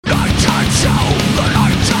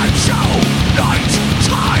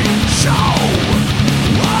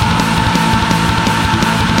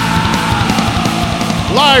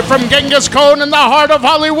Live from Genghis Khan in the heart of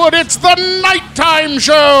Hollywood, it's the Nighttime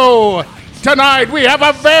Show. Tonight we have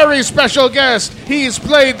a very special guest. He's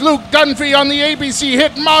played Luke Dunphy on the ABC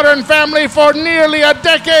hit Modern Family for nearly a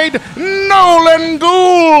decade, Nolan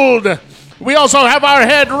Gould. We also have our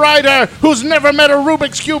head writer who's never met a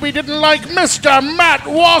Rubik's Cube he didn't like, Mr. Matt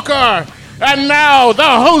Walker. And now, the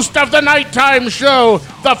host of the Nighttime Show,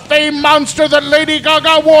 the fame monster that Lady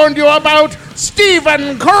Gaga warned you about,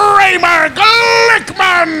 Stephen Kramer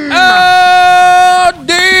Glickman! Oh,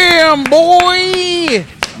 damn, boy!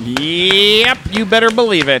 Yep, you better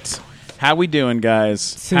believe it. How we doing,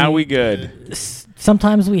 guys? How we good?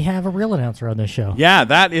 Sometimes we have a real announcer on this show. Yeah,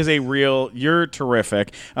 that is a real... You're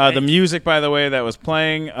terrific. The music, by the way, that was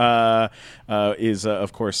playing is,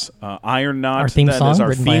 of course, Iron Knot. Our theme that song, is our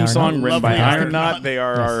written theme by song, written by Lovely Iron Knot. They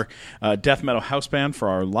are our death metal house band for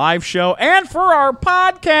our live show and for our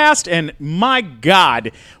podcast. And my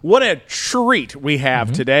God, what a treat we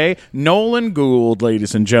have today. Nolan Gould,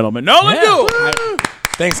 ladies and gentlemen. Nolan Gould!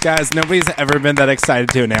 Thanks, guys. Nobody's ever been that excited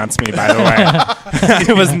to announce me, by the way.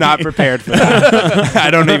 I was not prepared for that.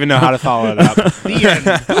 I don't even know how to follow it up.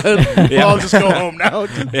 The end. We'll all just go home now.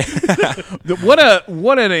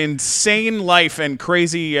 What an insane life and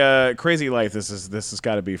crazy life this has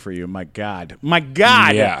got to be for you. My God.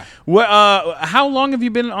 Yeah. How long have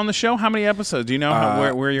you been on the show? How many episodes? Do you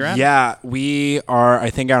know where you're at? Yeah, we are,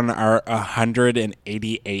 I think, on our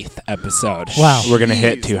 188th episode. Wow. We're going to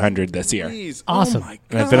hit 200 this year. Jeez. Awesome. Oh my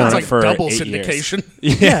And I've been It's on like it for double 8 syndication.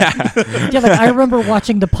 years. Yeah, like I remember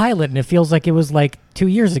watching the pilot, and it feels like it was like 2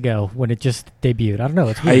 years ago when it just debuted. I don't know.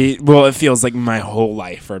 It's weird. Well, it feels like my whole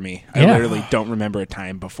life for me. I Yeah. literally don't remember a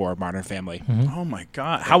time before Modern Family. Oh my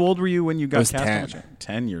God. How old were you when you got was cast? 10. on the show?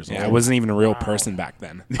 10 years old. Yeah, I wasn't even a real person back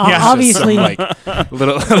then. Yeah. Obviously- Just some, like a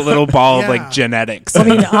little ball of like genetics. I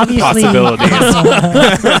mean, obviously, possibilities.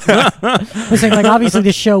 I'm saying, like, obviously,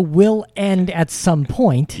 the show will end at some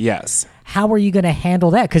point. Yes. How are you going to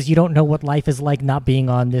handle that? Because you don't know what life is like not being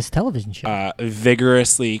on this television show.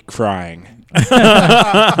 Vigorously crying.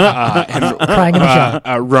 Crying in the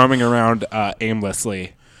show. Roaming around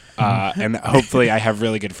aimlessly. And hopefully I have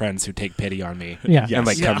really good friends who take pity on me Yeah. and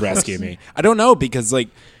like come rescue me. I don't know, because like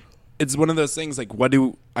it's one of those things, like what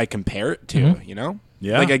do I compare it to, you know?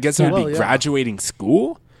 Yeah. Like I guess it would Well, be yeah. graduating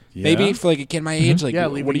school. Maybe for like a kid my age, like Yeah,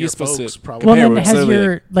 what leaving are you your supposed folks, to probably. Well, compare? then It's has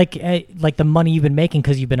literally- your like the money you've been making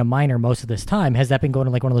because you've been a minor most of this time, has that been going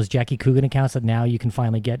to like one of those Jackie Coogan accounts that now you can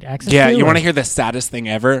finally get access Yeah, to? you want or- to hear the saddest thing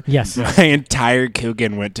ever? Yes. My entire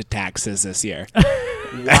Coogan went to taxes this year.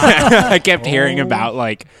 I kept hearing about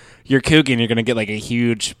like your Coogan, you're going to get like a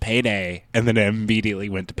huge payday, and then it immediately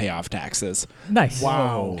went to pay off taxes. Nice.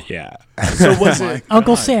 Wow. Yeah. So was it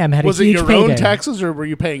Uncle Sam had was a it huge your payday. own taxes, or were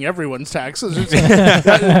you paying everyone's taxes?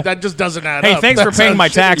 that just doesn't add Hey, up. thanks for That paying my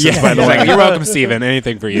sounds shitty. taxes, by the way. You're welcome, Steven.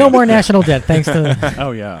 Anything for you. No more national debt, thanks to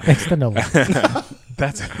Oh, yeah. thanks to Nolan. That's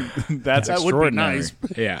That would be extraordinary. nice.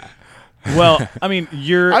 Yeah. Well, I mean,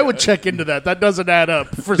 you're... I would check into that. That doesn't add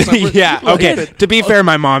up for some reason. Yeah. Okay. To be fair,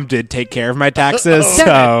 my mom did take care of my taxes,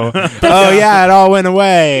 so yeah, it all went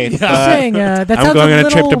away. I'm saying that I'm sounds going a on a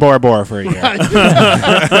little, trip to Bora Bora for a year.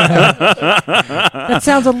 That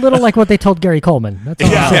sounds a little like what they told Gary Coleman. That's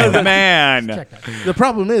all. Oh, man. The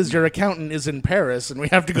problem is your accountant is in Paris, and we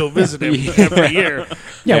have to go visit him every year.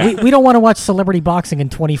 Yeah, we don't want to watch Celebrity Boxing in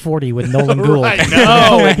 2040 with Nolan Gould. Right.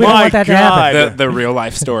 No, Like, we don't my want that to happen. God. The real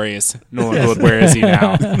life story is Nolan Gould. Where is he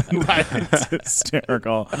now? It's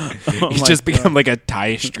hysterical. He's just become like a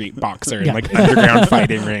Thai street boxer in Yeah. like underground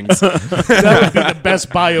fighting rings. That would be the best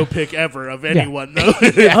biopic ever of anyone, though.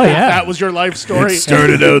 Oh, yeah. That was your life story.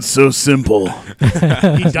 Started out so simple.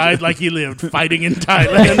 He died like he lived, fighting in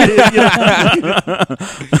Thailand.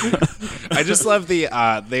 I just love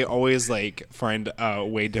they always like find a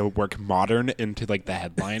way to work modern into like the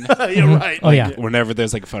headline. You're right. Oh, yeah. Whenever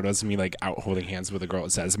there's like photos of me like out holding hands with a girl,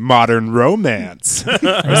 it says modern romance or something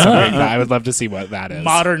like that. I would love to see what that is.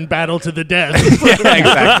 Modern battle to the death. Yeah,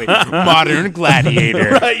 exactly. Modern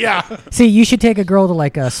gladiator. Right, yeah. See, you should take a girl to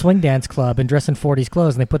like a swing dance club and dress in 40s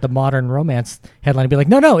clothes, and they put the modern romance headline and be like,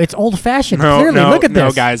 no, it's old fashioned. Clearly, look at this.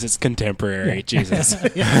 No, guys, it's contemporary. Jesus.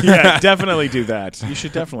 Yeah, definitely do that. You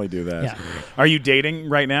should definitely do that. Yeah. Are you dating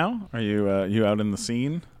right now? Are you out in the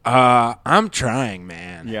scene? I'm trying,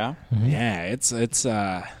 man. Yeah. Yeah, it's It's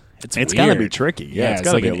weird. got to be tricky. Yeah, it's it's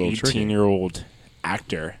got to like be a an little tricky. 18-year-old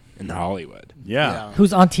actor in Hollywood. Yeah.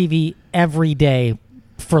 Who's on TV every day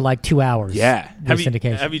for like 2 hours. Yeah. with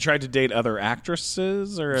syndication. Have you tried to date other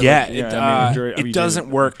actresses? Or Yeah, it doesn't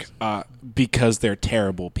work because they're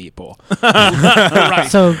terrible people. Right.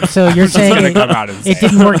 So you're saying gonna come out and it say.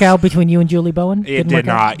 didn't work out between you and Julie Bowen? It Didn't did work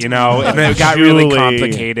out? not, and then it got really Julie.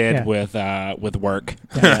 complicated Yeah. with work.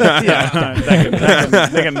 that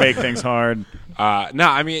can make things hard. No,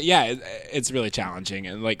 I mean, yeah, it's really challenging,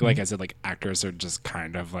 and like I said, like actors are just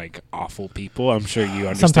kind of like awful people. I'm sure you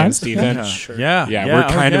understand, Sometimes. Stephen. Yeah, We're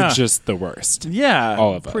kind of just the worst. Yeah,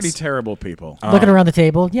 all of us. Pretty terrible people. Looking around the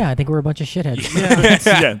table, yeah, I think we're a bunch of shitheads.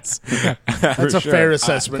 Yes. That's a fair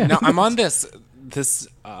assessment. Now I'm on this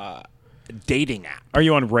dating app, Are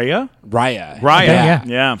you on Raya? Raya. Yeah.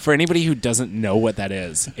 Yeah. For anybody who doesn't know what that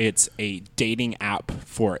is, it's a dating app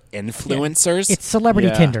for influencers. It's celebrity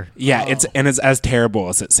Yeah. Tinder. Yeah, it's as terrible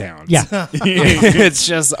as it sounds. Yeah. It's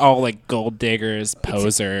just all like gold diggers,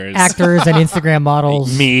 posers, Actors and Instagram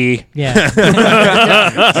models. me. Yeah.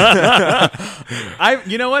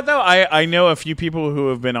 You know what though? I know a few people who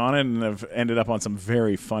have been on it and have ended up on some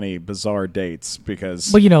very funny, bizarre dates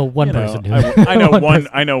because. Well, one person. who- I know one. person.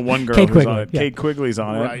 I know one girl Kate who's on Quigley, it. yeah. Kate Quigley's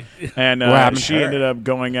on Right. it, and What happened to she her? ended up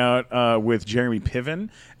going out with Jeremy Piven,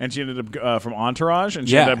 and she ended up from Entourage, and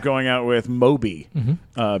she Yeah. ended up going out with Moby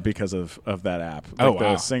because of that app. Oh, like the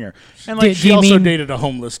wow. singer, and like She Do you also mean- dated a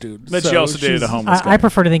homeless dude. but she so also dated a she's- homeless guy. I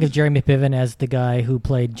prefer to think of Jeremy Piven as the guy who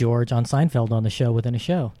played George on Seinfeld on the show within a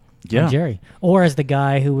show. Yeah. Jerry. Or as the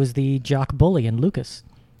guy who was the jock bully in Lucas.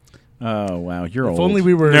 Oh wow, you're If old. only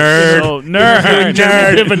we were nerd, interviewing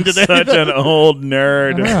Jeremy Piven today. Such an old I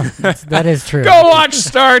nerd. don't know. That is true. Go watch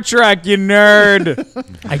Star Trek, you nerd.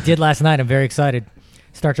 I did last night. I'm very excited.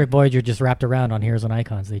 Star Trek Voyager just wrapped around on Heroes and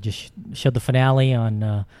Icons. They just showed the finale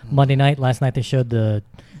on Monday night. Last night they showed the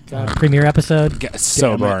premiere episode.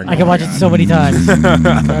 So boring. I can watch it so many times.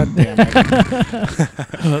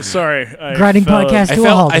 Sorry, Grinding podcast to a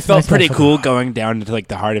halt. I It's felt nice pretty special. cool going down to like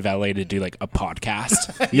the heart of LA to do like a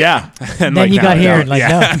podcast. Yeah, And Then you now got I here don't- and like,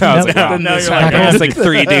 yeah. no, I was no, like, wow. now you're like, It's like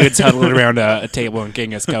three dudes huddled around a table in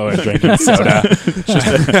Genghis Khan drinking soda.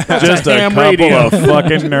 just a ham couple radio. of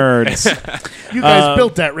fucking nerds. You guys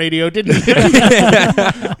built that radio, didn't you?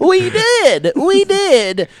 We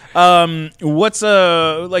did. What's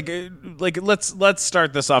let's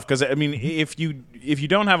start this off because I mean, if you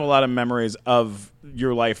don't have a lot of memories of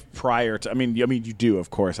your life prior to, I mean, you do of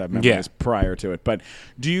course have memories prior to it, but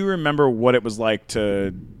do you remember what it was like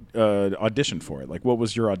to audition for it? Like, what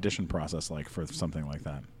was your audition process like for something like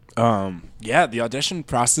that? The audition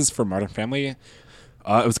process for Modern Family, it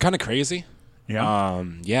was kind of crazy. Yeah.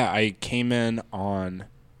 I came in on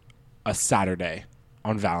a Saturday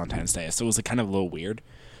on Valentine's Day, so it was like kind of a little weird,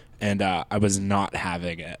 and I was not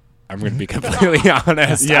having it. I'm going to be completely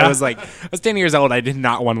honest. Yeah. I was 10 years old. I did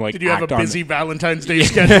not want to like. Did you have act a on busy Valentine's Day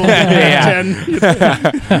schedule? Yeah.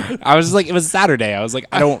 10? I was it was Saturday. I was like,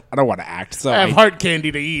 I don't want to act. So I have heart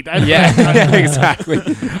candy to eat. yeah, exactly.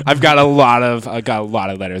 I've got a lot of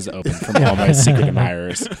letters open from all my secret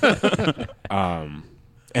admirers.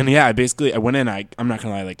 And yeah, I went in. I'm not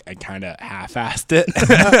gonna lie, I kind of half-assed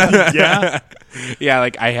it. Yeah. Yeah,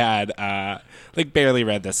 I had barely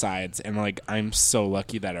read the sides, and I'm so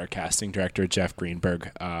lucky that our casting director Jeff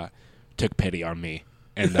Greenberg took pity on me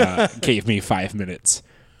and gave me 5 minutes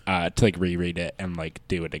to reread it and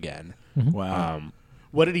do it again. Wow.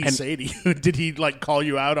 What did he say to you? Did he call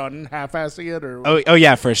you out on half-assing it, or Oh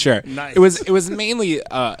yeah, for sure. Nice. It was mainly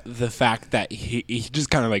the fact that he just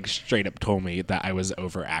kind of straight up told me that I was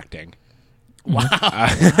overacting. Wow.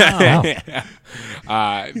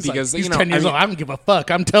 He's Because he's you know, 10 years I mean- old. I don't give a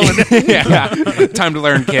fuck. I'm telling you. yeah, time to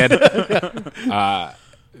learn, kid.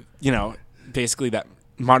 Basically that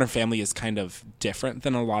Modern Family is kind of different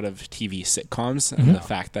than a lot of TV sitcoms, and the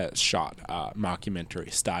fact that it's shot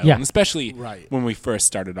mockumentary style, Yeah. and especially Right. when we first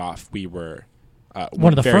started off, we were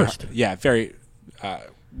One of the very- first. Yeah, very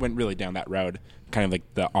went really down that road, kind of like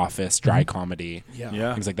the Office, dry comedy,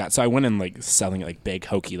 Yeah. things like that. So I went in selling it big,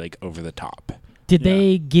 hokey, over the top. Did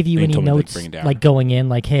they give you They any told me to, notes bring it down. going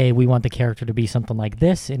in, hey, we want the character to be something like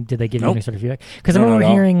this? And did they give you Nope. any sort of feedback? Because I No, not remember at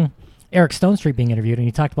all. hearing Eric Stone Street being interviewed, and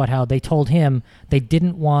he talked about how they told him they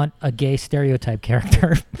didn't want a gay stereotype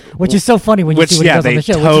character, which is so funny when you see what he does on they the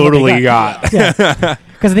show. totally got.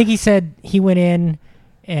 Because I think he said he went in,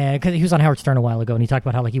 because he was on Howard Stern a while ago, and he talked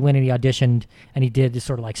about how he went and he auditioned, and he did this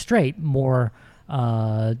sort of straight, more,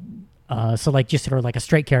 just sort of a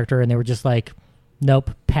straight character, and they were just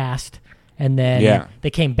nope, passed. And then they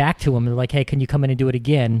came back to him, and they're like, hey, can you come in and do it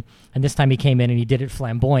again? And this time he came in and he did it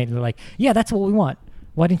flamboyant, and they're like, yeah, that's what we want.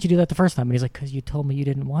 Why didn't you do that the first time? And he's like, because you told me you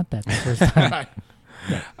didn't want that the first time.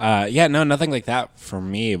 No, nothing like that for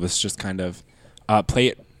me. It was just kind of play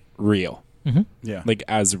it real. Yeah. like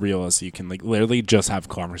as real as you can, like literally just have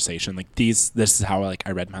conversation. Like this is how like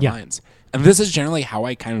I read my Yeah. lines, and this is generally how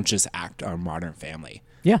I kind of just act on Modern Family.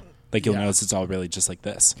 Yeah. Like you'll notice it's all really just like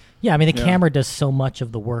this. Yeah, I mean, the camera does so much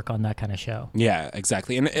of the work on that kind of show. Yeah,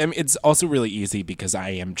 exactly, and it's also really easy because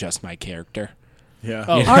I am just my character. Yeah.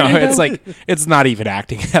 Oh. You Are you, know, it's though? like it's not even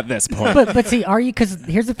acting at this point. But see, are you? Because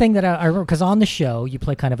here's the thing that I remember. Because on the show, you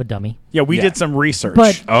play kind of a dummy. Yeah, we Yeah. did some research.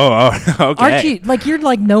 But oh, okay. aren't you like you're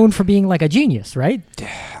like known for being like a genius, right?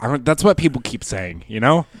 That's what people keep saying, you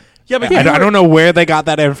know? yeah, but I don't know where they got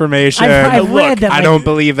that information. I've read that. I like, don't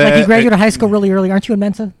believe it. Like you graduated high school really early, aren't you in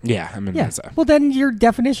Mensa? Yeah, I'm in Yeah. Mensa. Well, then your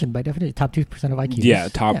definition, by definition, top 2% of IQ. Yeah,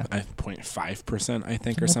 top 0.5%, I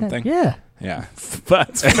think, or something. Yeah. Yeah.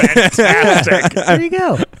 that's fantastic. There you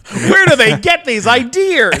go. Where do they get these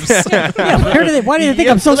ideas? Yeah, why do they think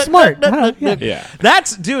I'm so smart? Yeah. Yeah.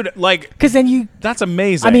 That's, dude, like, Because then you, that's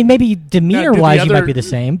amazing. I mean, maybe demeanor-wise the you might other- be the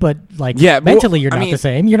same, but like Yeah, well, mentally you're I not mean- the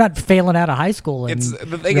same. You're not failing out of high school in It's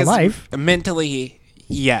the thing real is life. mentally,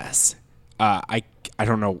 yes. I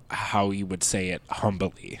don't know how you would say it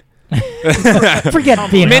humbly. Forget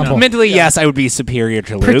being humble. Mentally, yes, I would be superior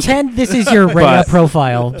to Luke. Pretend this is your radar But-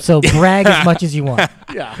 profile, so brag as much as you want.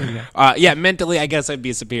 Yeah. Yeah, mentally, I guess I'd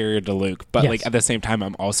be superior to Luke, but Yes. like at the same time,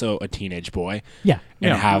 I'm also a teenage boy Yeah. and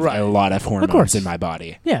Yeah, have right. a lot of course. hormones in my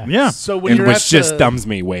body, Yeah. yeah. So when and you're which at just the, dumbs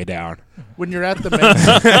me way down. when you're at the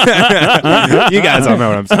Mensa, You guys all know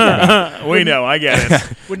what I'm saying. About. We know, I get it.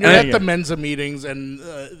 when you're Yeah. at the Mensa meetings and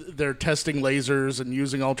they're testing lasers and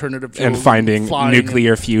using alternative fuels And finding flying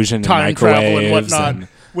nuclear fusion and time travel and microwaves whatnot.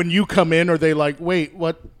 When you come in, are they like, wait,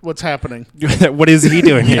 what's happening? what is he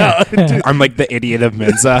doing here? I'm like the idiot of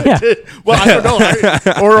Mensa. Yeah. Well, I don't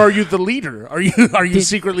know. Or are you the leader? Are you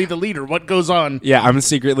secretly the leader? What goes on? Yeah, I'm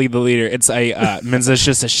secretly the leader. It's Mensa's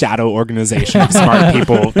just a shadow organization of smart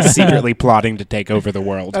people secretly plotting to take over the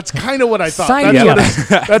world. That's kind of what I thought. Sign That's me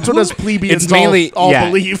what, up. that's what us plebeians It's mainly all yeah.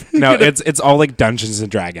 believe. No, You know? it's all like Dungeons and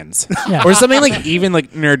Dragons, Yeah. or something like even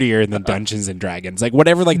like nerdier than Dungeons and Dragons, like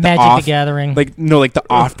whatever, like Magic the off, the Gathering. like no, like the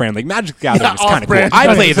off-brand, like Magic the Gathering is kind of cool. off-brand.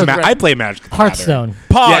 I play Magic. The Gathering. Hearthstone.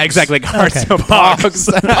 Yeah, exactly. Like Hearthstone. Pogs.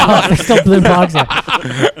 Oh, they're still blue bogs. Yeah.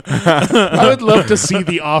 I would love to see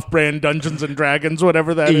the off-brand Dungeons and Dragons,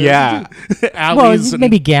 whatever that is. Yeah. Well, Alleys and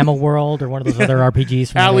maybe Gamma World or one of those other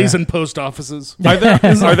RPGs. From alleys there. and post offices. Are there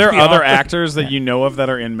The other opera. actors that you know of that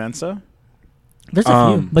are in Mensa? There's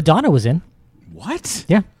a few. Madonna was in. What?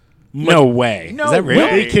 Yeah. No way. No is that real?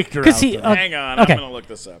 way. They kicked her out. Because he, though. Hang on, okay. I'm going to look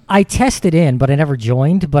this up. I tested in, but I never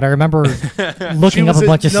joined. But I remember looking up a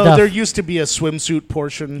bunch of no, stuff. there used to be a swimsuit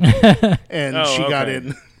portion, and Oh, she got okay.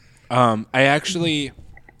 in.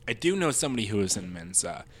 I do know somebody who is in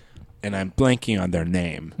Mensa, and I'm blanking on their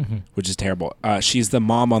name, which is terrible. She's the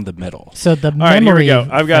mom on The Middle. So the All right, here we memory. go.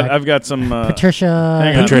 I've fact, got some. Patricia.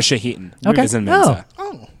 hang on. Patricia Heaton Okay. is in Mensa.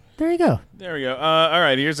 Oh, There you go. There we go. All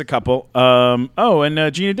right, here's a couple.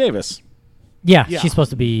 And Gina Davis. Yeah, Yeah. she's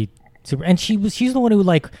supposed to be super. And she's the one who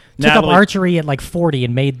like took Natalie- up archery at like 40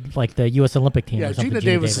 and made like the U.S. Olympic team. yeah. or something. Gina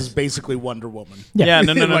Davis is basically Wonder Woman. Yeah,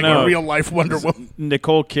 no, like no. a real life Wonder Woman.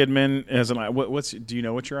 Nicole Kidman has an. Do you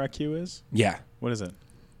know what your IQ is? Yeah. What is it?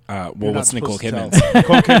 Well, You're not what's Nicole supposed to Kidman's? tell.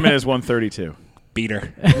 Nicole Kidman is 132. Beat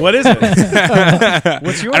her. What is it?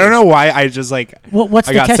 What's yours? I don't know why. I just like. What's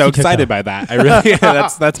I the got test so you took, excited though? by that. I really.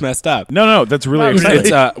 that's messed up. No, that's really Wow, exciting.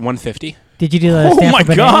 It's 150. Did you do the Oh Stanford my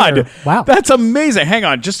Binet, God! or- Wow. That's amazing. Hang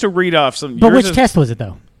on, just to read off some. But yours which is- test was it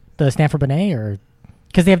though? The Stanford Binet, or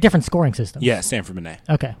because they have different scoring systems? Yeah, Stanford Binet.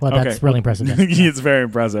 Okay. Well, that's Okay. really impressive. Then. It's very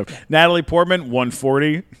impressive. Natalie Portman,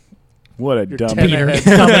 140. What a dumb. 10 Peter. ahead,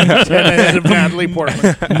 10 ahead of Natalie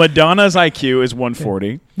Portman. Madonna's IQ is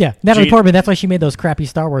 140. Yeah, Natalie Gene- Portman. That's why she made those crappy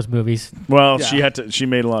Star Wars movies. Well, Yeah. she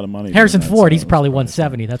made a lot of money. Harrison doing that, Ford. so He's probably it's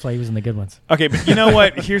 170. That's why he was in the good ones. Okay, but you know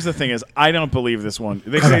what? Here's the thing: is I don't believe this one.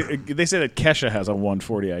 They say that Kesha has a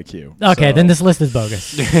 140 IQ. Okay, so- then this list is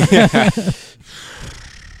bogus.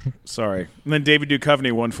 Sorry. And then David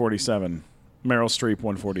Duchovny 147, Meryl Streep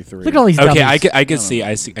 143. Look at all these dummies. Okay, I could see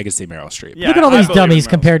Meryl Streep. Yeah, Look at all I these believe dummies Meryl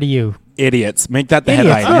compared to you. Idiots. Make that the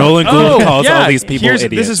Idiots. headline. Oh. Nolan Gould calls all these people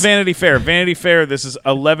idiots. This is Vanity Fair. Vanity Fair. This is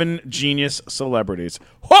 11 genius celebrities.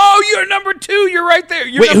 Oh, you're number 2. You're right there.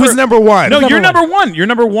 You're Wait, who's number one? No, you're number number 1. You're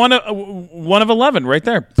number 1 of 11 right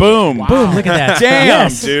there. Boom. Boom! Look at that. Damn,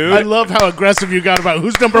 Yes. dude. I love how aggressive you got about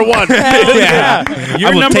who's number one. Yeah. You're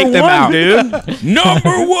I will number take them 1, out. dude.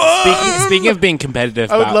 Number 1. Speaking of being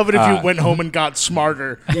competitive, I would love it if you went home and got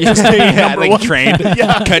smarter. Just to be number one. trained.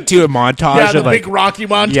 Cut to a montage Yeah, the of like big Rocky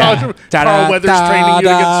montage. yeah, of Carl Weathers training you to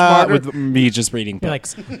get smarter. with me just reading You're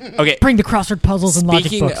books. Okay, Bring the crossword puzzles and logic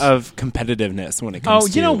speaking books. of competitiveness, when it comes Oh,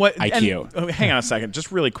 to you know what? IQ. Hang on a second,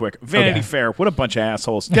 just really quick. Vanity Fair, what a bunch of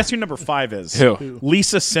assholes. Guess who number 5 is? Who?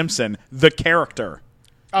 Lisa Simpson, the character.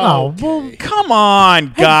 Oh, well, Come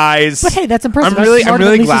on, guys. but hey, that's impressive. I'm That's smarter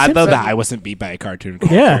really than Lisa glad though Simpson. that I wasn't beat by a cartoon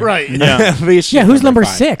character. Yeah, Right. Yeah. At least she's yeah. Who's number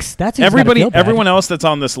 5. 6? That's who's gotta feel bad. Everyone else that's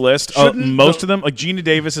on this list, most of them, like Gina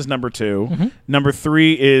Davis is number 2. Mm-hmm. Number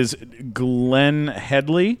 3 is Glenn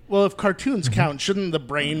Headley. Well, if cartoons count, shouldn't the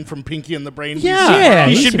brain from Pinky and the Brain be Yeah,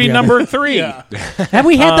 he he should should be be on number 3. Yeah. Have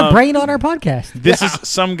we had the brain on our podcast? This is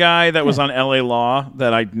some guy that was on LA Law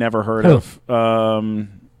that I'd never heard Who? of.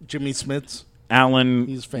 Jimmy Smits? Alan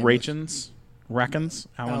He's famous. Reckons?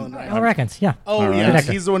 Alan I reckons. Yeah. Oh, All yeah. right.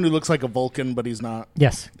 He's the one who looks like a Vulcan, but he's not.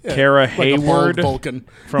 Yes. Kara Like a bald Hayward Vulcan.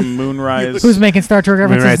 from Moonrise. Who's making Star Trek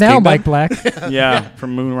references Moonrise now? Kingdom? Mike Black. Yeah,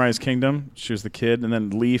 from Moonrise Kingdom. She was the kid. And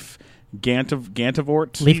then Leaf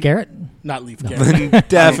Gantavort. Leaf Garrett. Not Leaf Garrett.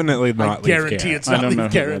 Definitely I not. guarantee Leaf it's I not don't Leaf know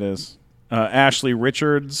who Garrett. that is. Ashley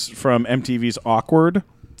Richards from MTV's Awkward.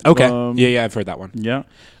 Garrett. Okay. Yeah, I've heard that one. Yeah.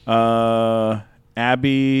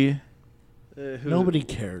 Abby. Nobody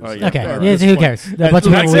cares. Oh, yeah. Okay. All right. Yeah, who cares? That's what That's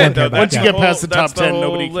we it, don't care though. about. Once you Yeah. get past the top 10, whole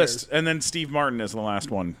nobody list. And then Steve Martin is the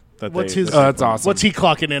last one. What's his? that's awesome. What's he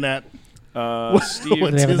clocking in at? Steve,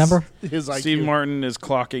 Do they have a number? His IQ. Steve Martin is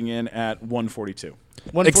clocking in at 142.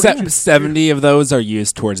 142. Except 70 of those are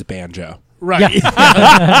used towards banjo. Right.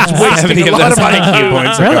 Yeah. Wasting 70 a of lot those of IQ IQ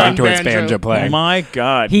points are Really? going towards Banjo. banjo playing. My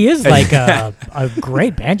God. He is like a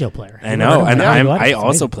great banjo player. I know, and Yeah. I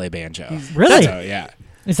also play banjo. Really? So, yeah.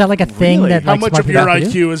 Is that like a thing that How like, much smart of people your have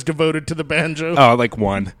to do? IQ is devoted to the banjo? Oh, like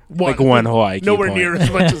one. Like one whole IQ Nowhere point. near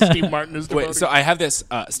as much as Steve Martin is devoted. Wait, so I have this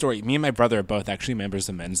story. Me and my brother are both actually members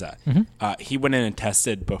of Mensa. He went in and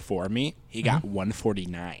tested before me. He got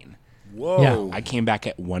 149. Whoa. Yeah. I came back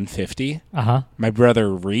at 150. Uh-huh. My brother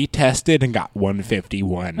retested and got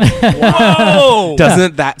 151. Whoa.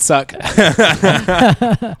 Doesn't that suck?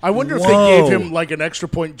 I wonder if they gave him like an extra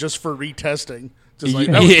point just for retesting. Just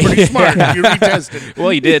like, that was pretty smart. You retested.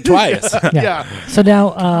 Well, you did twice. Yeah. So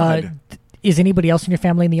now, is anybody else in your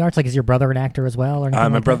family in the arts? Like, is your brother an actor as well? Or anything My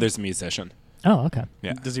like that? brother's a musician. Oh, okay.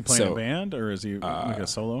 Yeah. Does he play in a band or is he like a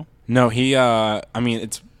solo? No, he. I mean,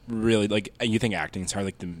 it's really like you think acting's hard.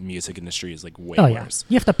 Like the music industry is like way Oh, yeah. worse.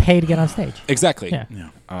 You have to pay to get on stage. Exactly. Yeah.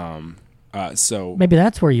 So Maybe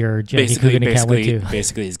that's where your Jackie Coogan account went to.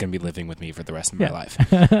 basically, he's gonna be living with me for the rest of my life.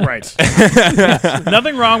 Right.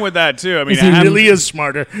 Nothing wrong with that, too. I mean, Is he He really is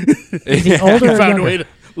smarter. Is he older He or found a younger? way to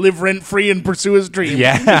live rent free and pursue his dream.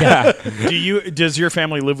 Yeah. does your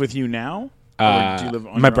family live with you now? Or do you live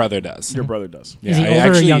on My your own? brother does. Your brother does. Is he I older or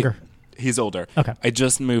actually- younger? He's older. Okay. I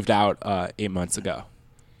just moved out 8 months ago.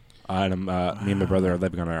 And me and my brother are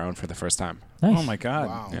living on our own for the first time. Nice. Oh, my God.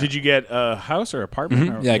 Wow. Did you get a house or apartment?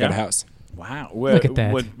 Or, Yeah, I got a house. Wow. Look at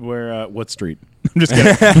that. What street? I'm just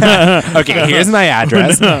kidding. Okay, here's my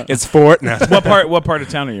address. It's Fort. No. What part of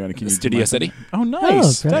town are you in? Can you Studio City. Oh,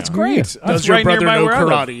 nice. Oh, That's okay. great. Does That's your right brother nearby know where I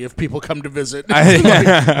live. karate if people come to visit?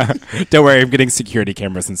 Don't worry, I'm getting security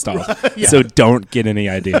cameras installed. So don't get any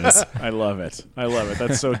ideas. I love it.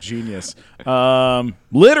 That's so genius.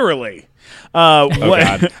 Literally.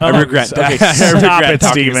 God. I regret that. Okay, stop regret it,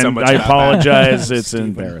 talking Steven. so much I about apologize. It's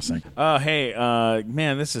embarrassing. Hey,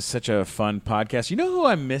 man, this is such a fun podcast. You know who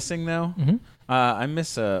I'm missing, though? I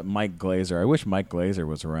miss Mike Glazer. I wish Mike Glazer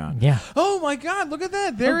was around. Yeah. Oh, my God. Look at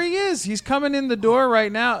that. There he is. He's coming in the door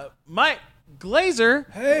right now. Mike Glazer.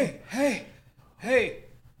 Hey,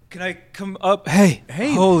 can I come up? Hey,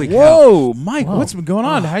 holy cow. Whoa, Mike, what's been going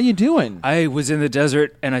on? How you doing? I was in the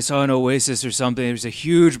desert and I saw an oasis or something. There was a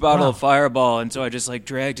huge bottle of Fireball, and so I just like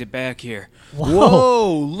dragged it back here.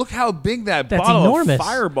 Whoa, look how big that That's bottle enormous. of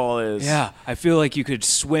Fireball is. Yeah, I feel like you could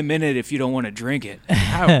swim in it if you don't want to drink it.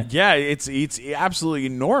 Yeah, it's absolutely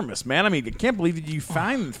enormous, man. I mean, I can't believe that you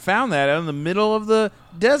found that out in the middle of the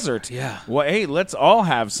desert. Yeah. Well, hey, let's all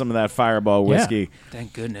have some of that Fireball whiskey.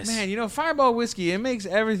 Thank goodness. Man, you know, Fireball whiskey, it makes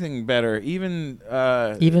everything better. Even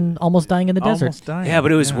Almost dying in the desert. almost dying. Yeah,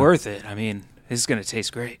 but it was worth it. I mean, this is going to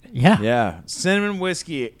taste great. Yeah. Yeah, cinnamon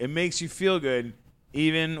whiskey, it makes you feel good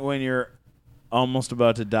even when you're almost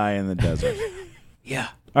about to die in the desert. Yeah.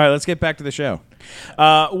 All right, let's get back to the show.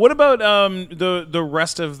 What about the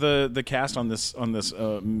rest of the cast on this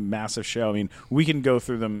massive show? I mean, we can go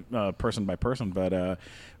through them person by person, but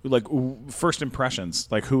like first impressions.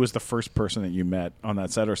 Like, who was the first person that you met on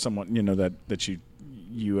that set, or someone that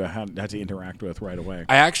you had to interact with right away?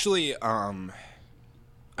 I actually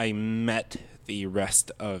I met the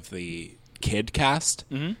rest of the kid cast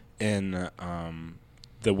in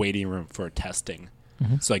the waiting room for testing.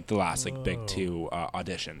 So like the last big 2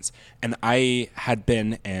 auditions, and I had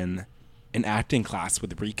been in an acting class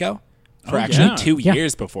with Rico, for actually 2 Yeah.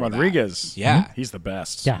 years before Rodriguez. that. Yeah. He's the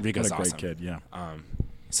best. Yeah. What Rodriguez a great awesome. kid, yeah.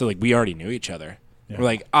 So like we already knew each other. Yeah. We're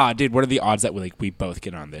like, dude, what are the odds that we both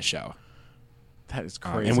get on this show? That is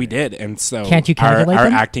crazy. And we did. And so Can't you our calculate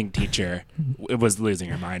them? acting teacher was losing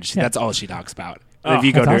her mind. That's all she talks about. Oh, if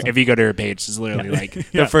you go that's to awesome. her page, it's literally like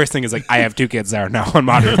the first thing is like, I have 2 kids that are now on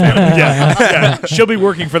Modern Family. yeah. She'll be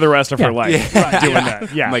working for the rest of her life doing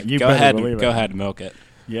that. Yeah, I'm like, you go better ahead, believe go it. ahead, milk it.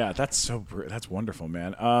 Yeah, that's that's wonderful,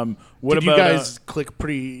 man. What Did about you guys click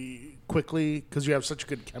pretty quickly because you have such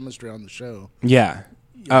good chemistry on the show? Yeah,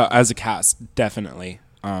 as a cast, definitely.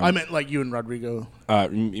 I meant like you and Rodrigo.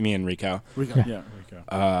 Me and Rico. Rico. Yeah,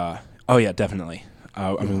 Rico. Oh yeah, definitely.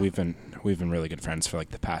 I mean, we've been really good friends for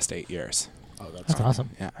like the past 8 years. Oh, That's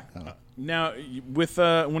awesome. Yeah. Now, with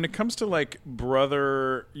when it comes to like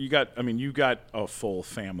brother, you got a full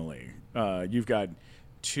family. You've got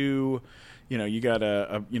 2, you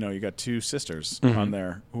got 2 sisters on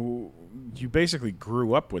there who you basically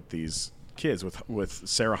grew up with these kids with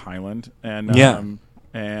Sarah Hyland and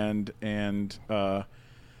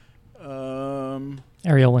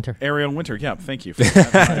Ariel Winter. Ariel Winter. Yeah, thank you for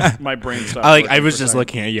that. My brain stopped. I working was for a just second.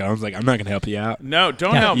 looking at you. I was like, I'm not gonna help you out. No,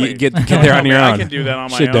 don't Yeah. help You me. get Don't there help on your me. own. I can do that on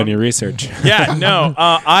my Should have own. done your research. Yeah, no.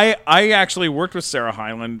 I actually worked with Sarah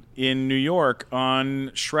Hyland in New York on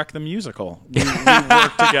Shrek the Musical. We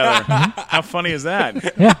worked together. How funny is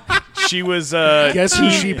that? Yeah. She was. Guess who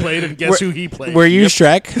she played and guess who he played. Were you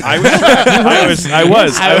Shrek? I was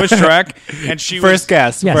Shrek, and she First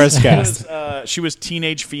guess. Yes. First guess. she was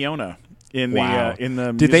teenage Fiona in Wow. the in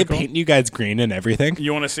the. Did they musical. paint you guys green and everything?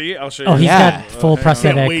 You want to see? I'll show you. Oh, he's Yeah. got full Can't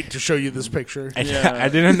prosthetic. wait to show you this picture. Yeah. I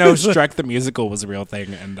didn't know Shrek the Musical was a real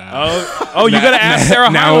thing. And you got to ask Sarah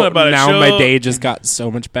Hyland about it. Now my She'll- day just got so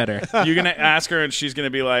much better. You're gonna ask her, and she's gonna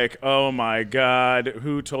be like, "Oh my God,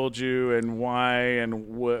 who told you, and why, and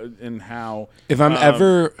what, and how?" If I'm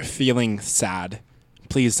ever feeling sad,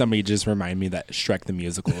 please somebody just remind me that Shrek the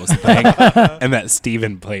Musical is a thing and that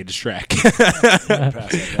Steven played Shrek.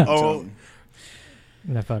 Oh,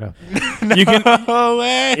 In that photo. You can,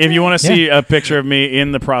 if you want to see a picture of me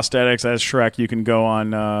in the prosthetics as Shrek, you can go on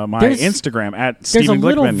my There's- Instagram at There's Stephen a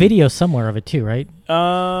little Glickman. video somewhere of it too, right?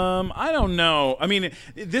 I don't know. I mean,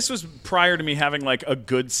 this was prior to me having like a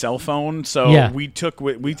good cell phone, so Yeah. we took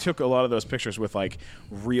a lot of those pictures with like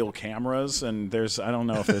real cameras, and I don't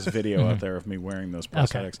know if there's video out there of me wearing those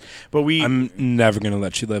prosthetics, but I'm never going to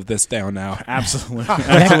let you live this down now. absolutely.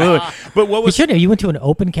 But what You was should have. You went to an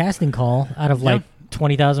open casting call out of like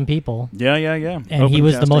 20,000 people, yeah, and he Open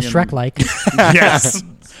was the most casting and- Shrek-like. Yes.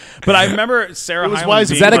 But I remember Sarah it was Hyland wise.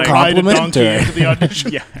 being Is that a like, ride compliment, donkey or- into the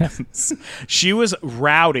audition. Yes. She was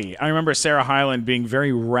rowdy. I remember Sarah Hyland being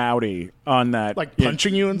very rowdy on that. Like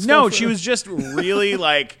punching you and No, stuff? she was just really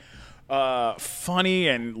like funny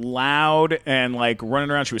and loud and like running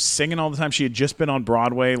around. She was singing all the time. She had just been on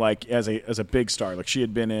Broadway like as a big star. Like she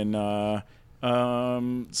had been in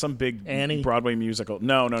some big Annie? Broadway musical.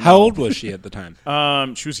 No. How old was she at the time?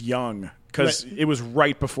 She was young because it was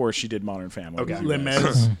right before she did Modern Family. Okay. with you Les guys.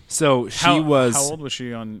 Mis. So she How was old was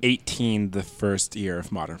she on? 18 the first year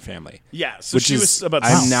of Modern Family. Yeah, so Which she is was about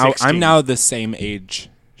I'm 16. now the same age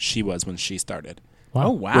she was when she started. Wow.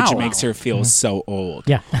 Oh wow! Which makes her feel so old.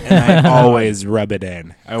 Yeah. And I always rub it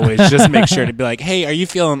in. I always just make sure to be like, hey, are you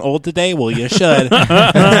feeling old today? Well, you should.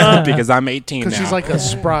 Because I'm 18 now. Because she's like a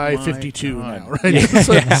spry 52 now, right?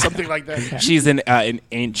 So, something like that. She's an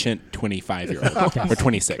ancient 25-year-old. Or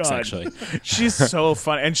 26, God. actually. She's so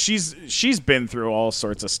fun, and she's been through all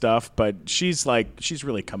sorts of stuff, but she's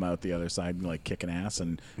really come out the other side, like kicking ass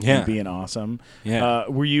and being awesome. Yeah.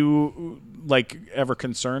 Were you like ever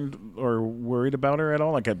concerned or worried about her at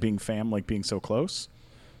all, like at being being so close?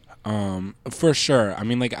 For sure. I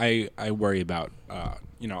mean, like, I worry about,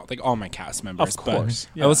 like all my cast members. Of course.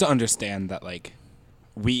 But I also understand that, like,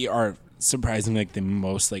 we are surprisingly, like, the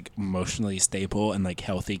most, like, emotionally stable and, like,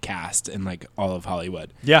 healthy cast in, like, all of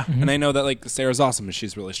Hollywood. Yeah. And I know that, like, Sarah's awesome and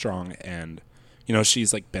she's really strong. And,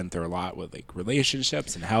 she's, like, been through a lot with, like,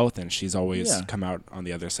 relationships and health. And she's always come out on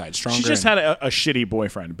the other side stronger. She just had a shitty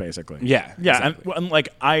boyfriend, basically. Yeah, Yeah. exactly. And like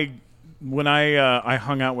when I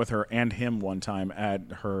hung out with her and him one time at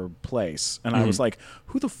her place, and I was like,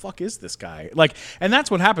 who the fuck is this guy? Like, and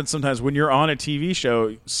that's what happens sometimes when you're on a TV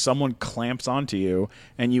show, someone clamps onto you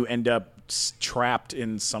and you end up trapped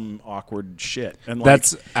in some awkward shit. And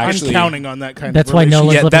That's like, actually I'm counting on that kind That's of why relationship.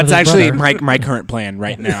 Nolan's yeah, living that's with his actually brother. my current plan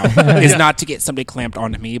right now is not to get somebody clamped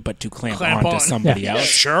onto me, but to clamp Clamp onto on. somebody Yeah. else.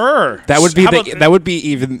 sure. That would be How the about- that would be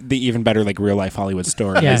even better like real life Hollywood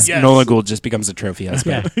story. Yeah. is Yes. Nolan Gould just becomes a trophy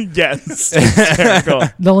husband. Yes. Hysterical.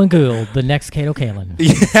 Nolan Gould, the next Kato Kalin.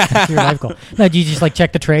 That's your life goal. Now, do you just like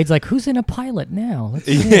check the trades? Like, who's in a pilot now? Let's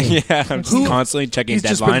see. Yeah, I'm just constantly checking He's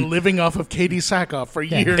just deadline. been living off of Katie Sackhoff for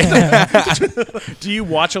years. Do you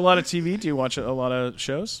watch a lot of TV? Do you watch a lot of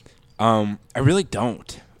shows? I really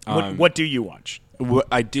don't. What do you watch?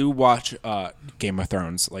 I do watch Game of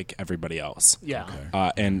Thrones like everybody else. Yeah.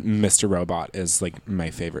 And Mr. Robot is like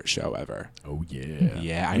my favorite show ever. Oh yeah.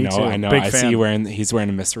 Yeah, I Me know. too. I know. Big I fan. see he's wearing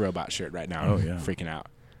a Mr. Robot shirt right now. Oh, yeah. Freaking out.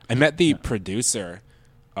 I met the producer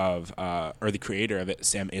of or the creator of it,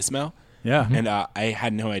 Sam Ismail. Yeah. And I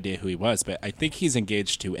had no idea who he was, but I think he's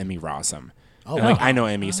engaged to Emmy Rossum. Oh, And, like I know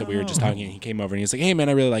Emmy, so we were just talking. And he came over and he was like, "Hey man,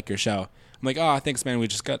 I really like your show." I'm like, "Oh, thanks man." We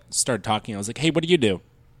just started talking. I was like, "Hey, what do you do?"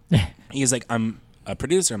 He's like, "I'm a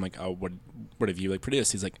producer." I'm like, "Oh, what have you like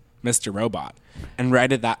produced?" He's like, "Mr. Robot." And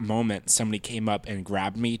right at that moment, somebody came up and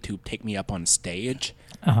grabbed me to take me up on stage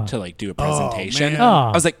to like do a presentation. man. Oh.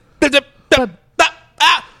 I was like,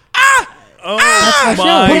 Oh That's my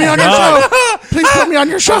my show. Put me on your God. show. Please put me on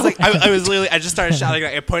your show. I was literally, I just started shouting.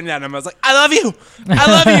 I pointed at him. I was like, "I love you, I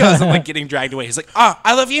love you." I was like getting dragged away. He's like, "Oh,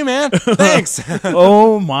 I love you, man. Thanks."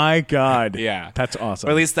 Oh my God. Yeah, That's awesome.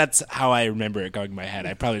 Or at least that's how I remember it going in my head.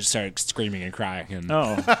 I probably just started screaming and crying, and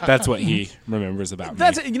Oh. that's what he remembers about me.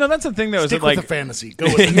 That's that's the thing though. Is Stick that, with like the fantasy. Go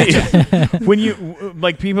with it. when you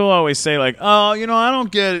like people always say like, oh, I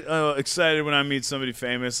don't get excited when I meet somebody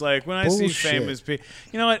famous. Like when I see Bullshit. famous people,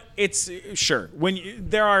 you know what? It's sure when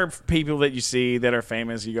there are people that you see that are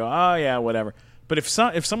famous, you go, oh yeah, whatever. But if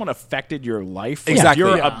someone affected your life, like, Exactly.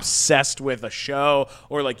 you're Yeah. obsessed with a show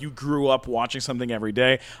or like you grew up watching something every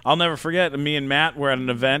day. I'll never forget. Me and Matt were at an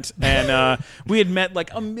event and we had met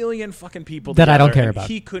like a million fucking people That I don't together, care and about.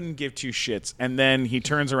 He couldn't give two shits, and then he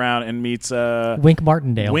turns around and meets Wink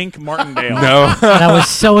Martindale. Wink Martindale. no, And I was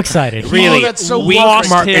so excited. really, that's so Wink lost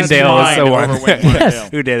Martindale his is the mind one over Wink Martindale.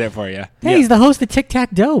 who did it for you. Hey, he's the host of Tic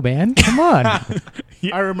Tac Doe, man. Come on.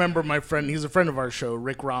 I remember my friend. He's a friend of our show,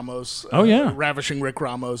 Rick Ramos. Oh, yeah. Ravishing Rick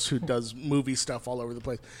Ramos, who does movie stuff all over the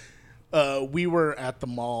place. We were at the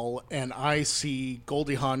mall, and I see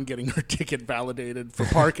Goldie Hawn getting her ticket validated for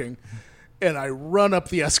parking. And I run up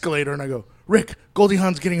the escalator, and I go, "Rick, Goldie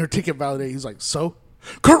Hawn's getting her ticket validated." He's like, "So?"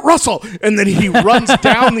 "Kurt Russell!" And then he runs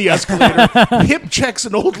down the escalator, hip checks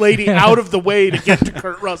an old lady out of the way to get to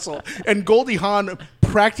Kurt Russell. And Goldie Hawn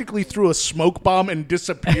practically threw a smoke bomb and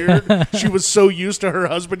disappeared. She was so used to her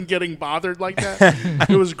husband getting bothered like that.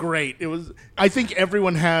 It was great. I think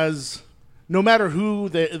everyone has, no matter who,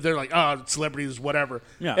 they're like, oh, celebrities, whatever.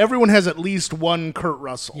 Yeah. Everyone has at least one Kurt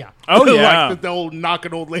Russell. Yeah. Oh, yeah. Like that they'll knock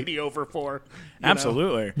an old lady over for. you know?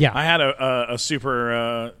 Absolutely. Yeah. I had a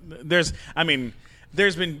super.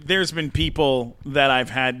 There's been people that I've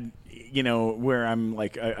had, where I'm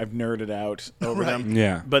like I've nerded out over them.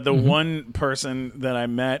 Yeah. But the one person that I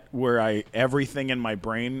met where everything in my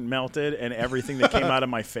brain melted and everything that came out of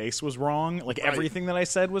my face was wrong, like everything that I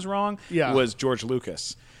said was wrong, Yeah. was George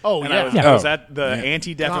Lucas. Oh, and yeah. I was Oh. at the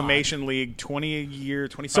Anti-Defamation League 25-year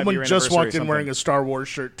Someone just anniversary walked or in something. wearing a Star Wars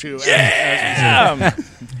shirt, too.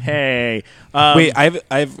 Hey. Wait, I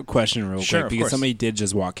have a question real Sure, quick of because course. somebody did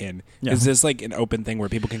just walk in. Yeah. Is this like an open thing where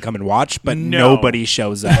people can come and watch, but No. nobody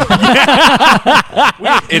shows up? We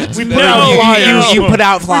put out No, flyers. You put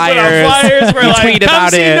out flyers. We're you like, tweet "Come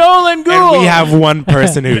about see it. Nolan Gould." And we have one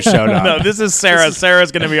person who showed up. No, this is Sarah.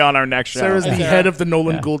 Sarah's going to be on our next show. Sarah's the head of the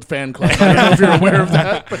Nolan Gould fan club. I don't know if you're aware of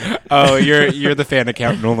that. But Oh, you're the fan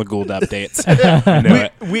account Nolan Gould updates. I know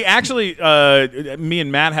it. We actually, me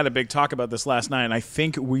and Matt had a big talk about this last night, and I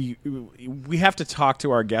think we have to talk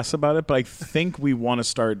to our guests about it. But I think we want to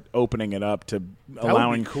start opening it up to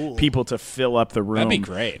allowing cool. people to fill up the room. That'd be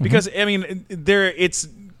great. Because I mean,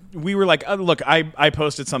 we were like, oh, look, I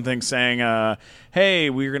posted something saying, hey,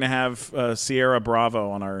 we're gonna have Sierra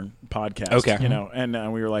Bravo on our podcast. Okay.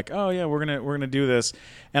 And we were like, oh yeah, we're gonna do this,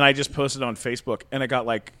 and I just posted on Facebook, and I got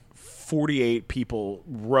like 48 people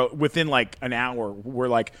wrote within like an hour. Were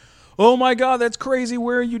like, oh my God, that's crazy.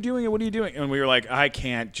 Where are you doing it? What are you doing? And we were like, I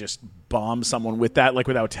can't just bomb someone with that, like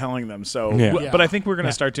without telling them. So, Yeah. but I think we're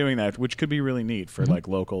gonna start doing that, which could be really neat for like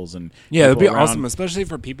locals and Yeah, it'd be people around. awesome, especially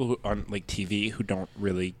for people who on like TV who don't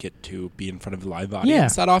really get to be in front of a live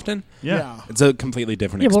audience that often. Yeah. It's a completely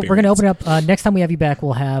different Yeah, well, experience. we're going to open up. Next time we have you back,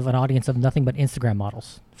 we'll have an audience of nothing but Instagram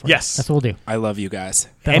models for you. Yes. That's what we'll do. I love you guys.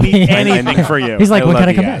 Anything for you. He's like, I when love can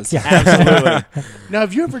I you come guys. back? Yeah. Absolutely. Now,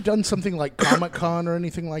 have you ever done something like Comic-Con or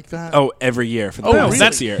anything like that? Oh, every year for the Oh, past really?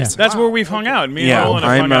 6 years. Yeah. That's where we've hung out. Me and Yeah, Nolan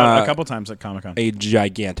have hung I'm, out a couple times at Comic-Con. A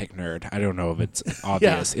gigantic nerd. I don't know if it's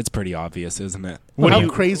obvious. It's pretty obvious, isn't it? How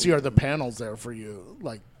crazy are the panels there for you?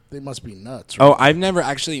 Like, they must be nuts. Right? Oh, I've never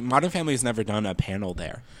actually. Modern Family's never done a panel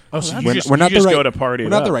there. Oh, so We're you not just the right, go to party. We're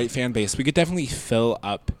not the right fan base. We could definitely fill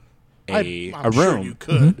up a I'm room, sure you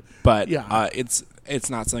could. but Yeah. it's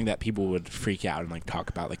not something that people would freak out and like talk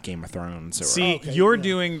about, like Game of Thrones. Or See, you're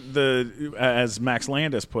doing the, as Max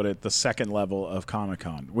Landis put it, the second level of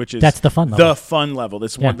Comic-Con, which is That's the fun level. The fun level.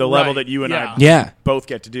 This one, the level Right. that you and I Yeah. both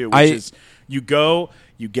get to do, which is you go.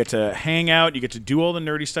 You get to hang out. You get to do all the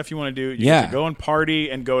nerdy stuff you want to do. You get to go and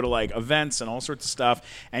party and go to like events and all sorts of stuff.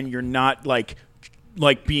 And you're not like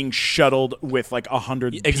being shuttled with like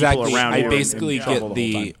 100 exactly. people around you. I basically and trouble get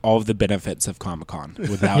the whole time. all of the benefits of Comic-Con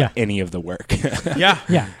without any of the work. Yeah.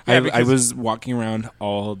 Yeah. I was walking around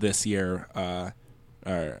all this year,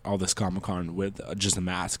 all this Comic-Con with just a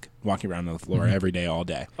mask, walking around on the floor every day, all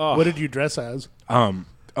day. What did you dress as?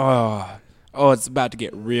 Oh, it's about to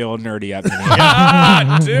get real nerdy up in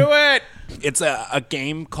here. Do it. It's a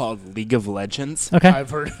game called League of Legends. Okay. I've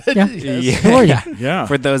heard of it. Yeah. Yes. Who are you? Yeah.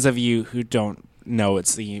 For those of you who don't know,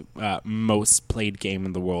 it's the most played game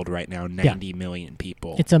in the world right now. 90 million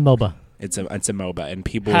people. It's a MOBA. It's a MOBA, and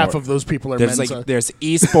people. Half of those people are there's Mensa. there's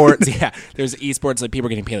esports. Yeah, there's esports. Like people are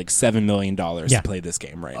getting paid like $7 million to play this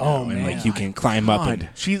game right now, and like you can climb up. And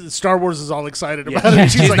Star Wars is all excited about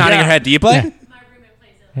it. she's like, nodding her head. Do you play? Yeah. My roommate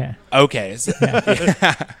plays it. Yeah. Okay.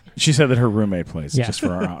 She said that her roommate plays, Yeah. just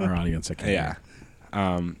for our audience. That can't Yeah.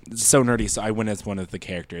 hear. It's so nerdy. So I went as one of the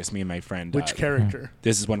characters. Me and my friend. Which character?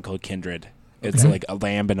 This is one called Kindred. It's like a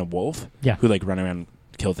lamb and a wolf. Yeah. Who like run around and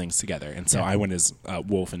kill things together. And so I went as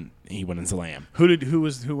wolf and he went as a lamb. Who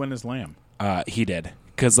went as lamb? He did.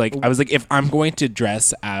 Because like I was like, if I'm going to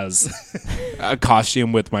dress as a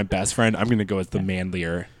costume with my best friend, I'm going to go as the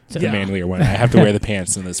manlier. The manlier one. I have to wear the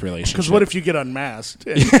pants in this relationship. Because what if you get unmasked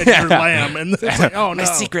and you're lamb and it's like, oh no. my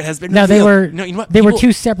secret has been No, they revealed. were No, you know what? they were People-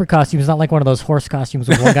 two separate costumes, not like one of those horse costumes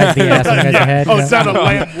with one guy's the ass and one guy's the head. Oh, it's not a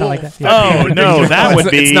lamb Not like wolf. that. Yeah. Oh no, that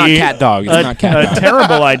would be It's not cat dog. It's not cat a dog.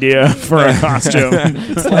 terrible idea for a costume.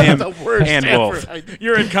 Lamb the worst and ever. wolf.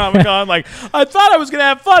 You're in Comic-Con like, I thought I was going to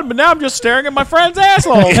have fun, but now I'm just staring at my friend's ass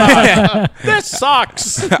the whole time. This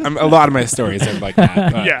sucks. A lot of my stories are like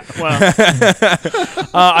that. But Yeah, well,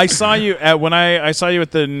 I saw you at when I saw you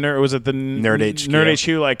at the Nerd HQ. Nerd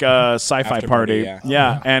HQ like sci-fi After party. party,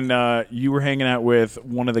 Yeah, and you were hanging out with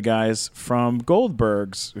one of the guys from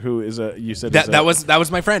Goldberg's, who is you said that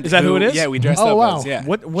was my friend. Is that who it is? Yeah, we dressed Oh, up wow. as. Yeah.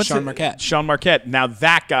 what's Sean it? Marquette? Sean Marquette. Now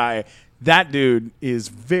that guy. That dude is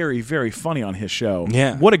very, very funny on his show.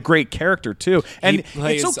 Yeah. What a great character, too. And He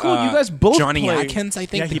plays, it's so cool. You guys both Johnny play. Atkins, I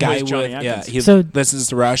think. Yeah, the he guy plays Johnny with, Atkins. he So- listens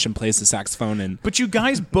to Rush and plays the saxophone. And But you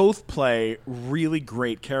guys both play really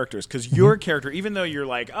great characters because your character, even though you're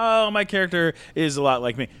like, oh, my character is a lot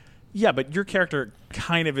like me. Yeah, but your character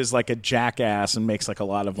kind of is like a jackass and makes like a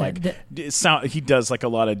lot of like he does like a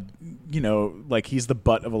lot of like he's the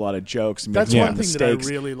butt of a lot of jokes. And That's makes a lot one of thing that I mistakes.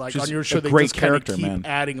 really like Just on your show. a They great just kind of character, keep man.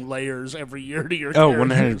 adding layers every year to your Oh,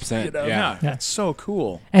 characters, 100%, you know? Yeah, Yeah. that's so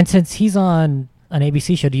cool. And since he's on an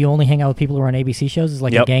ABC show, do you only hang out with people who are on ABC shows? Is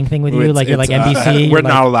like Yep. a gang thing with you? It's- Like you're like it's, NBC? We're you're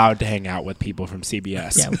not like, allowed to hang out with people from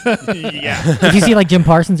CBS. Yeah. If you see like Jim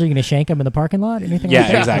Parsons, are you going to shank him in the parking lot? Anything like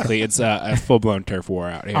Yeah, that? exactly. It's a full blown turf war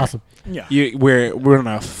out here. Awesome. Yeah. We're on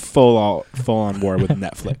a full on war with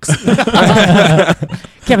Netflix.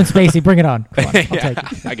 Kevin Spacey, bring it on. Come on, I'll take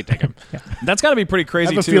it. I could take him. That's got to be pretty I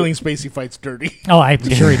crazy have a too. feeling Spacey fights dirty. Oh, I'm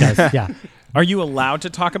sure he does. Yeah. Are you allowed to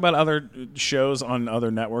talk about other shows on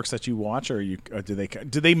other networks that you watch, or do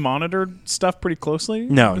they monitor stuff pretty closely?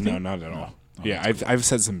 No, not at all. Yeah, I've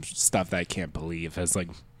said some stuff that I can't believe has like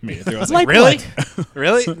made it through. I was Like like, really, what?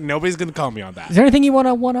 really? Nobody's gonna call me on that. Is there anything you want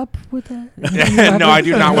to one up with that? No, I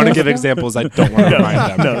do not want to give examples. I don't want to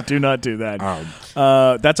remind them. No, do not do that.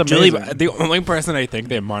 That's Julie, amazing. the only person I think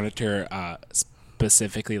they monitor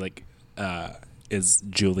specifically like is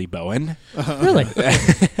Julie Bowen. Really?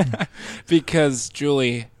 Because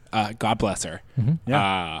Julie, God bless her,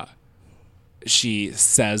 Yeah. she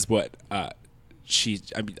says what I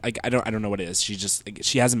mean, like I don't know what it is. She just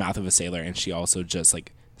she has a mouth of a sailor, and she also just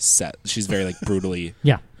like she's very like brutally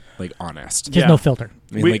Yeah. like honest. Just Yeah. no filter.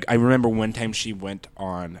 I mean, like I remember one time she went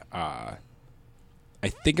on I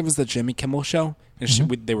think it was the Jimmy Kimmel show, and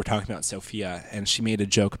they were talking about Sophia, and she made a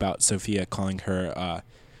joke about Sophia calling her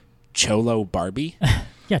Cholo Barbie.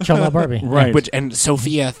 Yeah, Cholo Barbie. Right. And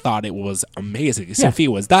Sophia thought it was amazing. Sophia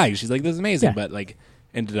was dying. She's like, "This is amazing," Yeah. but like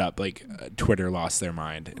ended up like Twitter lost their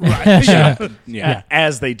mind. Right. Yeah.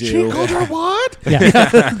 As they She do. called her what?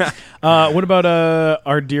 Yeah. What about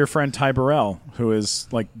our dear friend Ty Burrell, who is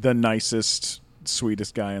like the nicest,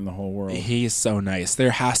 sweetest guy in the whole world? He's so nice.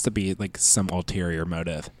 There has to be like some ulterior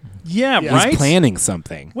motive. Yeah, Yeah. right. He's planning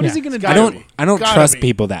something. What is Yeah. he going to do? I don't Gotta trust be.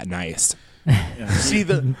 people that nice. See,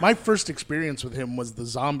 my first experience with him was the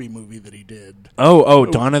zombie movie that he did. Oh,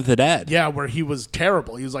 Dawn of the Dead. Yeah, where he was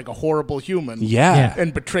terrible. He was like a horrible human. Yeah.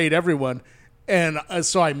 And betrayed everyone. And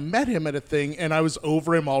so I met him at a thing, and I was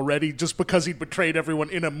over him already just because he betrayed everyone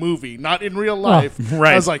in a movie, not in real life.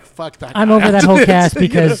 right. I was like, fuck that I'm guy over that after whole this. cast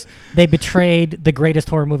because they betrayed the greatest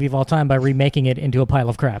horror movie of all time by remaking it into a pile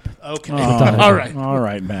of crap. Okay. All right. All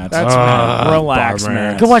right, Matt. That's Relax, bummer.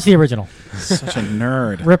 Matt. Go watch the original. Such a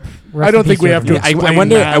nerd. Rip I don't think we have to I explain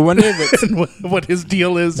wonder. that I wonder if it's. and what his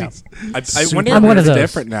deal is. No. He's I wonder I'm if one of it's those.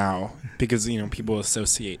 different now because people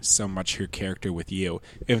associate so much your character with you.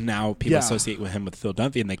 If now people Yeah. associate with him with Phil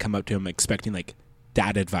Dunphy and they come up to him expecting like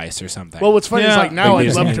dad advice or something. Well, what's funny is Yeah. like now Like, they I'd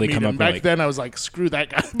just love to immediately meet come him. up with, Back like- then I was like, screw that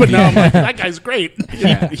guy. But now I'm like, that guy's great.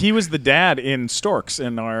 yeah. He was the dad in Storks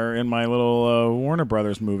in my little Warner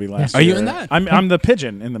Brothers movie last Are year. you in that? I'm the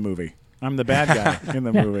pigeon in the movie. I'm the bad guy in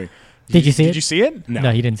the Yeah. movie. Did you see it? Did you see it? No,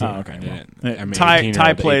 you didn't see Oh, it. okay. I well. didn't. I mean, Ty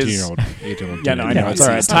 18-year-old plays. 18-year-old Yeah, no, I know. Yeah. It's all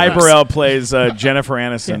right. It's Ty not Burrell plays Jennifer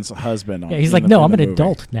Aniston's husband. Yeah, he's in like, the- no, in I'm the an movie.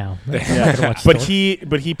 adult now. I'm not Yeah. gonna watch but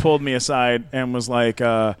Stork. he pulled me aside and was like,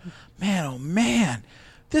 man, oh man,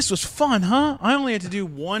 this was fun, huh? I only had to do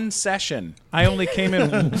one session. I only came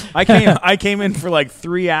in. I came in for like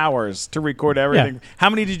 3 hours to record everything. Yeah. How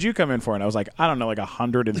many did you come in for? And I was like, I don't know, like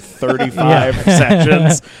 135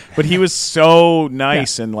 sessions. But he was so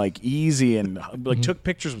nice and like easy and like took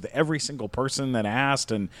pictures with every single person that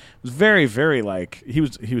asked and was very, very like he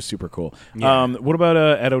was super cool. Yeah. What about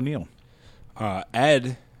Ed O'Neill?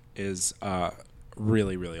 Ed is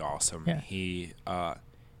really, really awesome. Yeah. He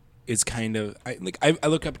is kind of I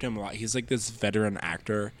look up to him a lot. He's like this veteran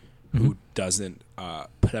actor who doesn't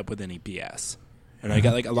put up with any BS. And I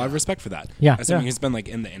got like a lot of respect for that. Yeah. As someone who's been like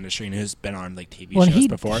in the industry and who's been on like TV Well, shows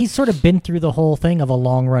before. he's sort of been through the whole thing of a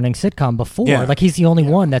long-running sitcom before. Yeah. Like, he's the only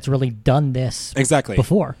one that's really done this Exactly.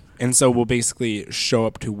 before. And so we'll basically show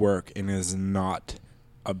up to work and is not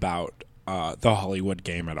about the Hollywood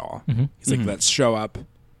game at all. He's like, let's show up,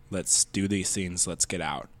 let's do these scenes, let's get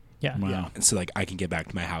out. Yeah. Wow. And so like I can get back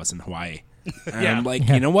to my house in Hawaii. And Yeah. I'm like,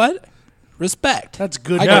 Yeah. you know what? Respect. That's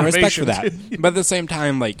good I got respect for motivation, that. too. But at the same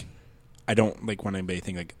time, like I don't like want anybody to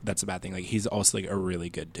think like that's a bad thing. Like he's also like a really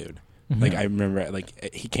good dude. Like I remember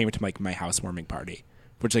like he came to like my housewarming party.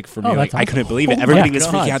 Which like for me, Oh, like that's I couldn't awesome. believe it. Oh Everybody my was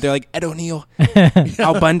God. freaking out. They're like, Ed O'Neill,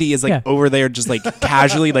 Al Bundy is like Yeah. over there, just like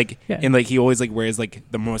casually, like Yeah. and like he always like wears like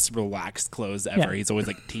the most relaxed clothes ever. Yeah. He's always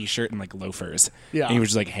like t-shirt and like loafers. Yeah. And he was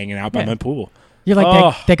just like hanging out by Yeah. my pool. You're like,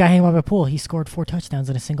 Oh. that guy hanging by the pool, he scored 4 touchdowns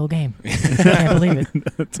in a single game. I can't believe it.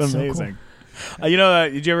 It's So cool. amazing.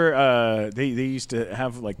 Did you ever? They used to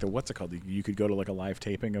have like the what's it called? You could go to like a live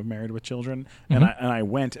taping of Married with Children, and I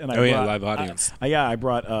went and I Oh, yeah, brought, live audience. I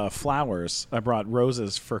brought flowers. I brought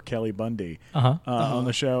roses for Kelly Bundy on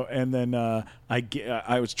the show, and then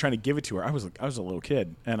I was trying to give it to her. I was a little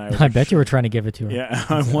kid, and I was I like, bet you were trying to give it to her. yeah,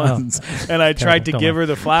 I was. And I tried to Don't give lie. her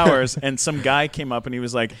the flowers, and some guy came up and he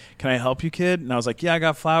was like, "Can I help you, kid?" And I was like, "Yeah, I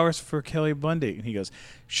got flowers for Kelly Bundy." And he goes,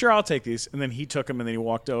 "Sure, I'll take these." And then he took them, and then he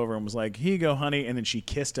walked over and was like, "Here you go, honey." And then she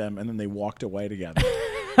kissed him, and then they walked away together.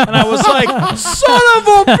 And I was like, "Son of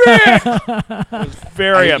a bitch!" I was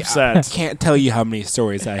very I upset. can't tell you how many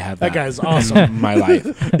stories I have That guy's in awesome. my life.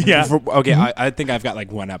 Yeah. Okay, I think I've got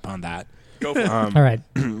like one up on that. Go for it. All right.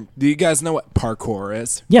 Do you guys know what parkour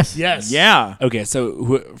is? Yes. Yes. Yeah. Okay,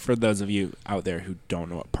 so for those of you out there who don't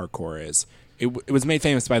know what parkour is, it was made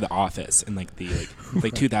famous by The Office in like the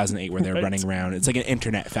like 2008 where they're Right. running around. It's like an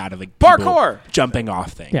internet fad of like people Parkour! jumping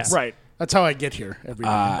off things. Yeah. Right. That's how I get here every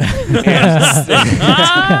day.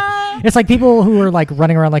 It's like people who are like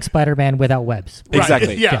running around like Spider-Man without webs. Right.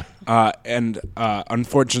 Exactly. Yeah. And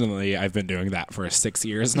unfortunately, I've been doing that for 6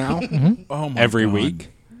 years now, Oh my every God. week.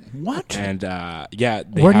 What? And yeah,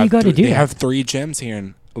 they Where do you have go to do They that? have 3 gyms here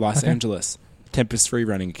in Los Angeles. Tempest Free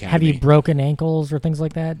Running Academy. Have you broken ankles or things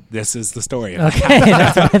like that? This is the story. Okay,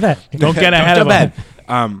 that's what I thought. Don't get ahead of jump him.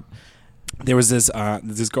 ahead. There was this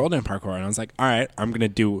girl doing parkour, and I was like, all right, I'm gonna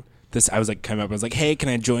do this. I was like, coming up, I was like, hey, can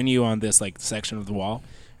I join you on this like section of the wall?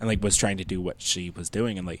 And like was trying to do what she was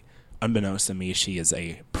doing, and like unbeknownst to me, she is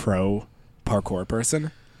a pro parkour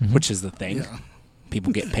person, which is the thing. Yeah.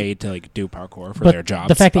 People get paid to like do parkour for But their jobs.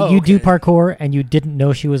 the fact that Oh, you do okay. parkour and you didn't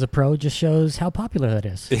know she was a pro just shows how popular that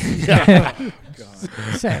is. Yeah.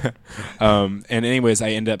 Sad. And anyways,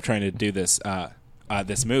 I ended up trying to do this.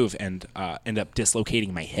 this move and ended up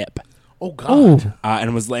dislocating my hip. Oh God!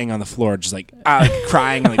 And was laying on the floor, just like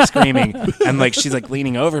crying, and, like screaming, and like she's like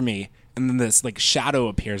leaning over me, and then this like shadow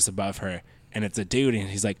appears above her, and it's a dude, and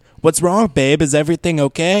he's like, "What's wrong, babe? Is everything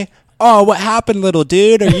okay?" "Oh, what happened, little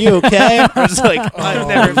dude? Are you okay?" I was like, I've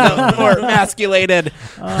never felt more emasculated.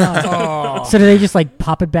 So do they just like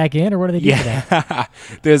pop it back in, or what do they do for that?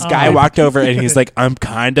 This guy walked over and he's like, "I'm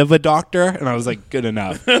kind of a doctor," and I was like, "Good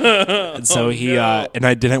enough." And so and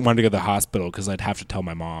I didn't want to go to the hospital because I'd have to tell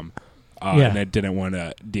my mom. And I didn't want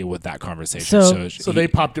to deal with that conversation. So they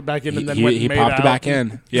popped it back in, and then he popped it back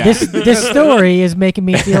in. Yeah. This story is making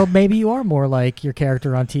me feel maybe you are more like your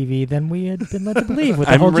character on TV than we had been led to believe. With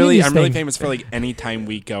the whole I'm really thing. famous for like any time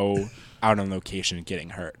we go out on location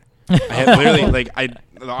getting hurt. I have literally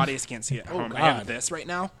the audience can't see it at home. I have this right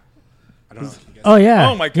now. I don't know if you guys Oh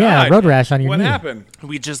yeah. Oh my God. Yeah, road rash on your knee. What happened?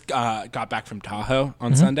 We just got back from Tahoe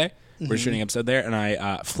on Sunday. We're shooting an episode there, and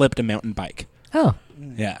I flipped a mountain bike. Oh.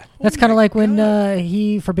 Yeah. That's kind of like when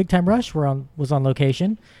he, for Big Time Rush, was on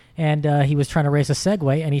location, and he was trying to race a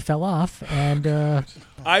Segway, and he fell off, and...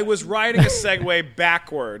 I was riding a Segway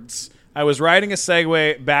backwards. And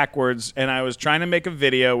I was trying to make a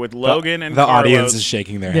video with Logan and the Carlos. audience is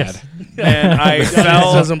shaking their head. And I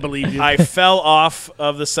doesn't believe you. I fell off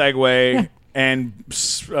of the Segway and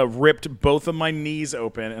ripped both of my knees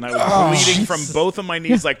open, and I was bleeding from both of my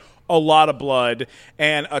knees, like a lot of blood.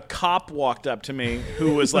 And a cop walked up to me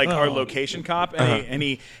who was like our location cop, and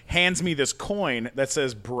he hands me this coin that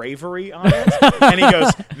says bravery on it, and he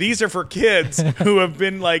goes, "These are for kids who have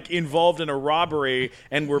been like involved in a robbery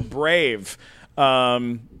and were brave."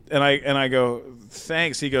 And I go,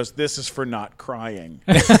 "Thanks." He goes, "This is for not crying."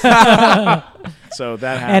 So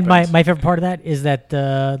that happened. And my favorite part of that is that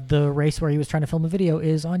the race where he was trying to film a video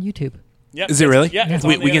is on YouTube. Yep, Is it really? Yeah. It's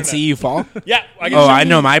We on the can internet. see you fall? Yeah. I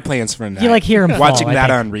know my plans for tonight. You like hear him fall, Watching I that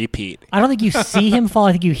think. on repeat. I don't think you see him fall.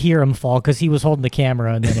 I think you hear him fall because he was holding the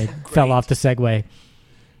camera and then it fell off the Segway.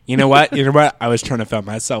 You know what? I was trying to film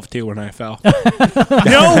myself too when I fell.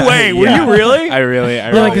 No way. Were you really? I really.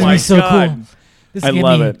 You're like, this my is so God. cool. This is I gonna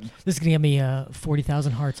love be- it. This is going to get me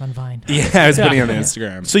 40,000 hearts on Vine. Yeah, I was putting it on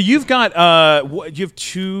Instagram. So you've got you have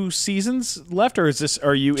 2 seasons left, or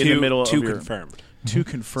are you in the middle two of your confirmed. 2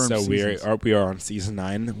 confirmed So seasons? we are on season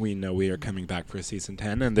 9. We know we are coming back for season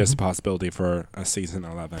 10, and there's a possibility for a season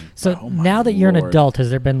 11. So Oh my now that you're an Lord. adult,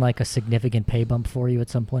 has there been like a significant pay bump for you at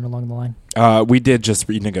some point along the line? We did just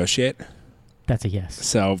renegotiate. That's a yes.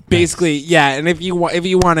 So basically, yeah. And if you want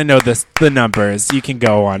to know the numbers, you can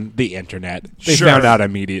go on the internet. They Sure. found out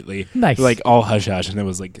immediately. Nice. Like all hush hush, and it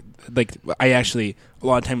was like I actually a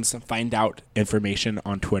lot of times find out information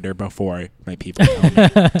on Twitter before my people tell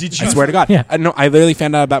me. Did you? I swear to God. Yeah. I literally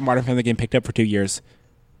found out about Modern Family getting picked up for 2 years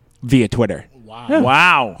via Twitter.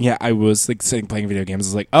 Wow. Yeah, I was like sitting playing video games. I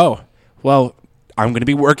was like, oh, well, I'm going to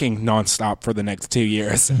be working nonstop for the next 2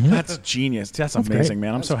 years. That's genius. That's amazing, great.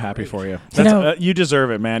 man. I'm so happy for you. You know- You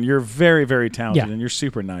deserve it, man. You're very, very talented, Yeah. and you're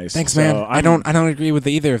super nice. Thanks, So man. I don't agree with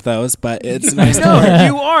either of those, but it's nice. No,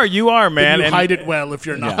 you are, man. You and- hide it well if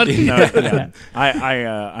you're not.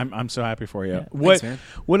 I'm so happy for you. Thanks, man.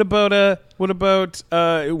 What about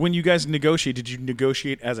when you guys negotiate? Did you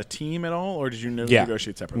negotiate as a team at all, or did you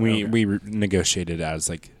negotiate separately? We negotiated as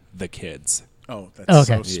like the kids. Oh, that's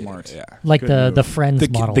Okay. so smart. Yeah. Like Good the move. Friends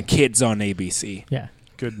model. The kids on ABC. Yeah.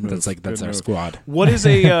 Good move. That's Good our move. squad. What is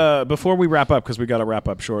a before we wrap up, because we got to wrap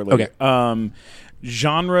up shortly? Okay.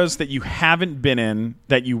 Genres that you haven't been in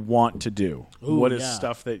that you want to do. What is yeah.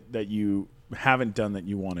 stuff that you haven't done that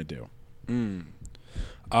you want to do?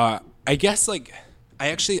 I guess like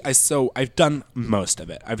I've done most of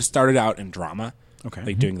it. I've started out in drama, Okay.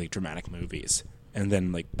 like doing like dramatic movies, and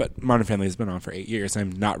then but Modern Family has been on for 8 years. And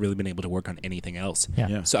I've not really been able to work on anything else. Yeah.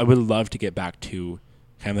 Yeah. So I would love to get back to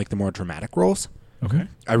kind of like the more dramatic roles. Okay.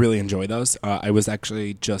 I really enjoy those. I was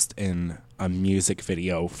actually just in a music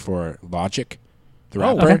video for Logic, the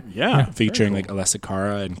rapper, okay. Yeah. featuring Very like Alessia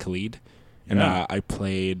Cara and Khalid. And Yeah. I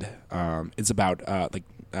played. It's about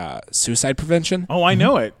suicide prevention. Oh, I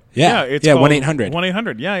know it. Yeah. It's Yeah, called 1-800.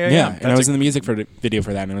 1-800. Yeah. And I That's was in the music video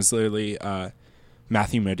for that, and it was literally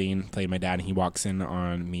Matthew Modine played my dad, and he walks in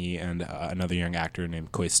on me and another young actor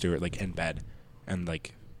named Coy Stewart, like in bed, and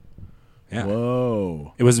like, yeah,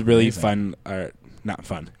 Whoa. it was really fun. Not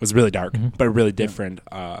fun. It was really dark, but really different.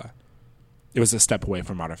 It was a step away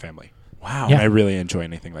from Modern Family. Wow. Yeah. And I really enjoy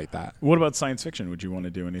anything like that. What about science fiction? Would you want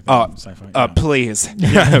to do anything sci-fi? Please.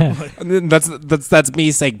 That's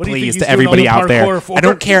me saying What do you think please he's to doing all everybody the out there. parkour for? I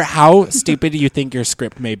don't care how stupid you think your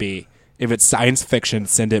script may be. If it's science fiction,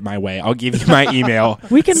 send it my way. I'll give you my email.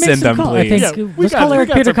 We can make send some them, call. I please. think let's call Eric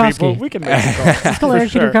Peterkowski. We can make some calls. Let's call For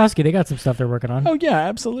Eric sure. Peterkowski. They got some stuff they're working on. Oh yeah,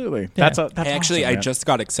 absolutely. Yeah. That's Actually, awesome, I man. just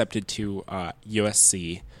got accepted to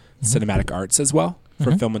USC Cinematic Arts as well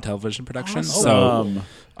for film and television production. Awesome.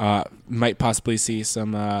 So might possibly see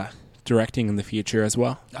some directing in the future as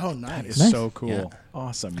well. Oh, nice. It's Nice. so cool. Yeah.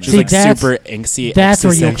 Awesome. Man. Just See, like that's- super angsty, that's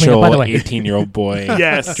where you'll clean up. existential By the way. 18-year-old boy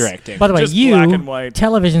Yes. directing. By the way, Just black and you, white.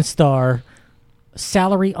 television star,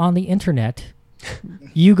 salary on the internet,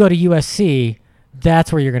 you go to USC,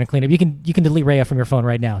 that's where you're going to clean up. You can delete Rhea from your phone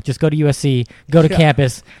right now. Just go to USC, go to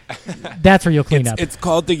campus. That's where you'll clean up. It's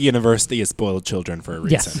called the University of Spoiled Children for a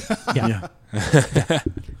reason. Yes. Yeah.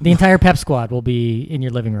 The entire pep squad will be in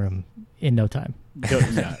your living room in no time.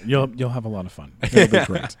 You'll have a lot of fun. It'll be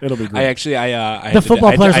great. It'll be great. I The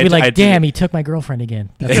football players will be like, "Damn, he took my girlfriend again."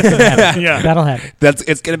 That's what's gonna happen. Yeah. That'll happen.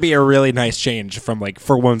 It's going to be a really nice change from like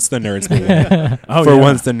for once the nerds will win. Oh, for yeah.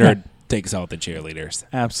 once the nerd takes out the cheerleaders.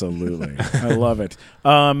 Absolutely. I love it.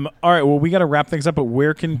 All right. Well, we got to wrap things up, but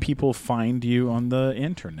where can people find you on the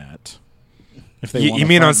internet? If they You wanna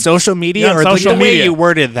mean on find- social media Yeah, on or social the way media. you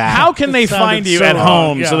worded that? How can they sounded find you so at wrong.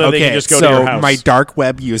 home Yeah. so that they can just go so to your house? my dark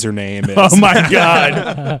web username is. Oh my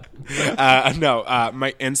god!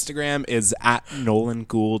 My Instagram is at Nolan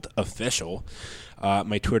Gould official.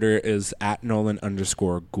 My Twitter is at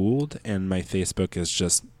Nolan_Gould, and my Facebook is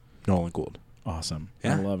just Nolan Gould. Awesome.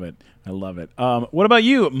 Yeah. I love it. I love it. What about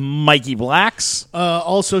you, Mikey Blacks?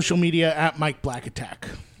 All social media at Mike Black Attack.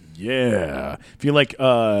 Yeah. If you like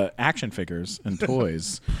action figures and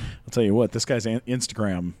toys, I'll tell you what, this guy's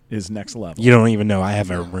Instagram is next level. You don't even know I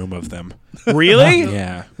have a room of them. Really?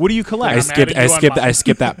 Yeah. What do you collect? I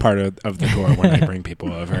skipped that part of the tour when I bring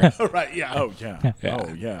people over. Right, yeah. Oh yeah. Yeah.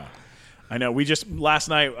 Oh yeah. I know. We just last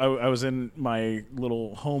night I was in my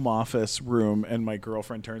little home office room and my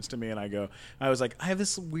girlfriend turns to me and I was like, I have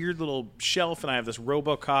this weird little shelf and I have this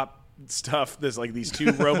RoboCop stuff. There's like these two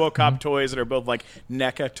RoboCop toys that are both like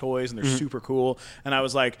NECA toys and they're super cool. And I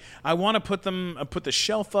was like, I want to put the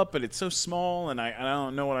shelf up, but it's so small and I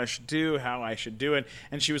don't know what I should do, how I should do it.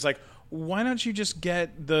 And she was like, why don't you just get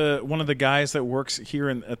one of the guys that works here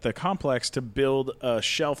at the complex to build a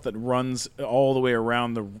shelf that runs all the way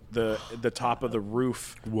around the top of the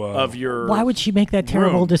roof of your Why would she make that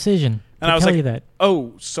terrible room. decision? And I was tell like, you that.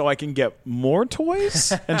 oh, so I can get more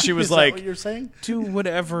toys? And she was Is that like, what you're saying? do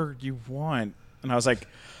whatever you want. And I was like,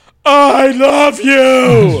 I love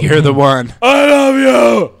you. You're the one. I love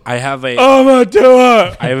you. I have a I'm gonna do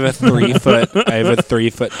it. I have a 3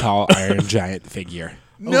 foot tall Iron Giant figure.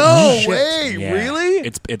 No shit. way, Yeah. really?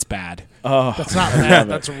 It's bad. That's not bad.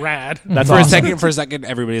 That's rad. That's For awesome. a second,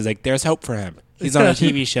 everybody's like, "There's hope for him. He's on a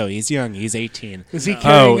TV show. He's young. He's 18. Is he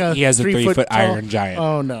carrying a he has a 3 3 foot tall- Iron Giant."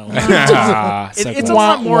 Oh, no. It's like, It's a wah,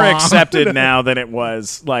 lot more wah. accepted now than it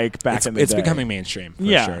was like back in the it's day. becoming mainstream for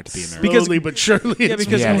Yeah. sure to be a nerd. Because- Slowly but surely. it's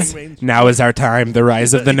because- becoming Yes. mainstream. Now is our time. The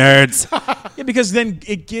rise of the nerds. Yeah, because then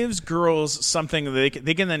it gives girls something that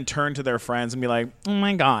they can then turn to their friends and be like, oh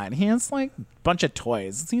my god, he has like a bunch of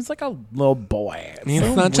toys. He's like a little boy. It's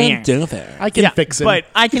so weird. doofus. I can fix him. But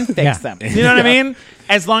I can fix Yeah. them. You know what I mean?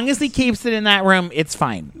 As long as he keeps it in that room, it's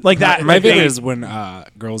fine. Like that. My like favorite they- is when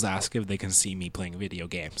girls ask if they can see me playing video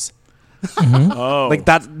games. oh, Like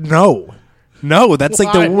that. No, that's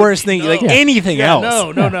like Why the would worst you thing. know? Like Yeah. anything Yeah,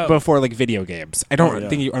 else. no. Before like video games, I don't yeah.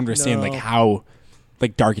 think you understand like No. how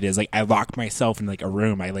like dark it is. Like I lock myself in like a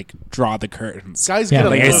room. I like draw the curtains. Guys Yeah. get a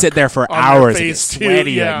Like I look sit there for on their hours. I get face, too,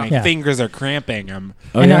 sweaty. yeah. Like my Yeah. fingers are cramping. And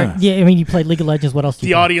I mean, you played League of Legends. What else do The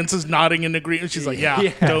you play? audience is nodding in agreement. She's like, yeah,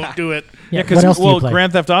 don't do it. Yeah, because what else do you play?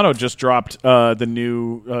 Grand Theft Auto just dropped the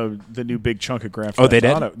new big chunk of Grand Theft Oh, they did?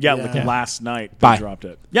 Auto. Yeah, Yeah. like last night they Bye. dropped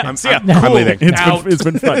it. Yeah, I'm- see ya. I'm- I'm leaving. It's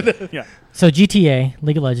been fun. Yeah. So GTA,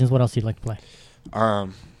 League of Legends. What else do you like to play?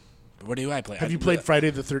 What do I play? Have you played Friday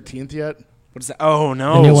the 13th yet? What is that? Oh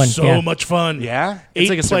no, The new one. So Yeah. much fun. Yeah, 8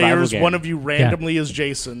 like a survival players, game. one of you randomly is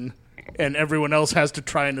Jason, and everyone else has to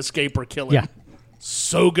try and escape or kill him. Yeah.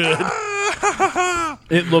 So good.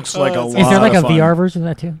 It looks like a lot Is there like a of fun. VR version of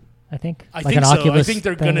that too? I think. I like think an so. Oculus I think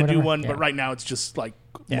they're thing, going to do whatever? one, Yeah. but right now it's just like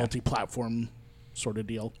Yeah. multi-platform sort of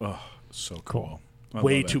deal. Oh, so Cool. I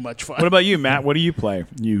Way love it. too much fun. What about you, Matt? What do you play?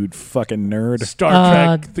 You fucking nerd.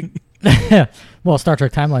 Star Trek? Well, Star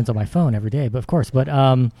Trek Timeline's on my phone every day, but of course. But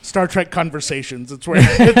Star Trek Conversations. It's where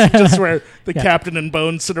it's just where the Yeah. captain and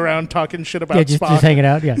Bones sit around talking shit about yeah, just Spock. hanging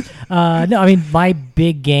out. Yeah. No, I mean my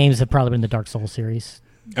big games have probably been the Dark Souls series.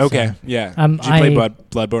 Okay, So, yeah. Um, Did you play I-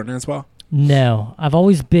 Bloodborne as well? No, I've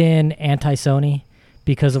always been anti-Sony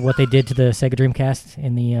because of what they did to the Sega Dreamcast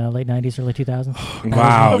in the late 90s, early 2000s.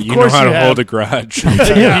 Wow, Of you know course how you to have. hold a grudge.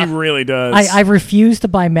 Yeah, he really does. I refused to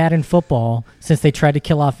buy Madden football since they tried to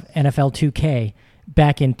kill off NFL 2K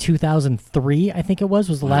back in 2003, I think it was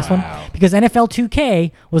the last one. Because NFL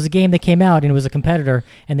 2K was a game that came out and it was a competitor,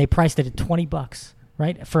 and they priced it at $20,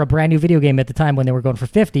 right? For a brand new video game at the time when they were going for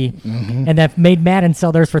 50, and that made Madden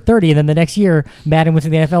sell theirs for 30, and then the next year, Madden went to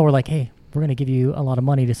the NFL, were like, hey, we're going to give you a lot of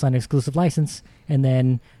money to sign an exclusive license, and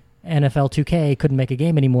then NFL 2K couldn't make a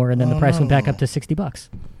game anymore, and then the price went back up to $60.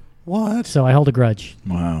 What? So I hold a grudge.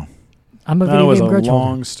 Wow. I'm a That video was game a grudge holder.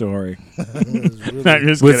 long story. Not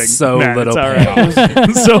just With kidding. so Matt, little it's all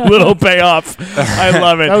right. So little payoff. I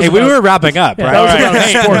love it. Hey, we were wrapping up, right? All right.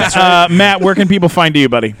 Hey, Matt, where can people find you,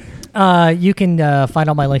 buddy? You can find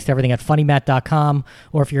all my links to everything at funnymatt.com,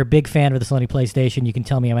 or if you're a big fan of the Sony PlayStation, you can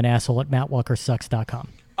tell me I'm an asshole at mattwalkersucks.com.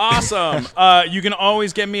 Awesome. You can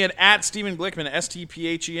always get me at Stephen Glickman,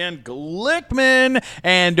 STPHEN Glickman,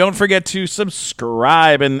 and don't forget to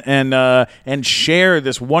subscribe and share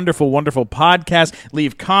this wonderful, wonderful podcast.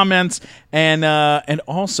 Leave comments, and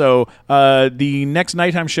also the next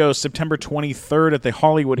nighttime show, September 23rd at the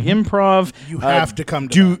Hollywood Improv. You have to come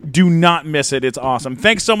to that. Do not miss it. It's awesome.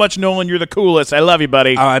 Thanks so much, Nolan. You're the coolest. I love you,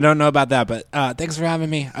 buddy. Oh, I don't know about that, but thanks for having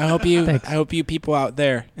me. I hope Thanks. you people out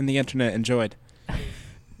there in the internet enjoyed.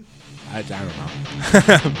 I don't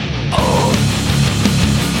know.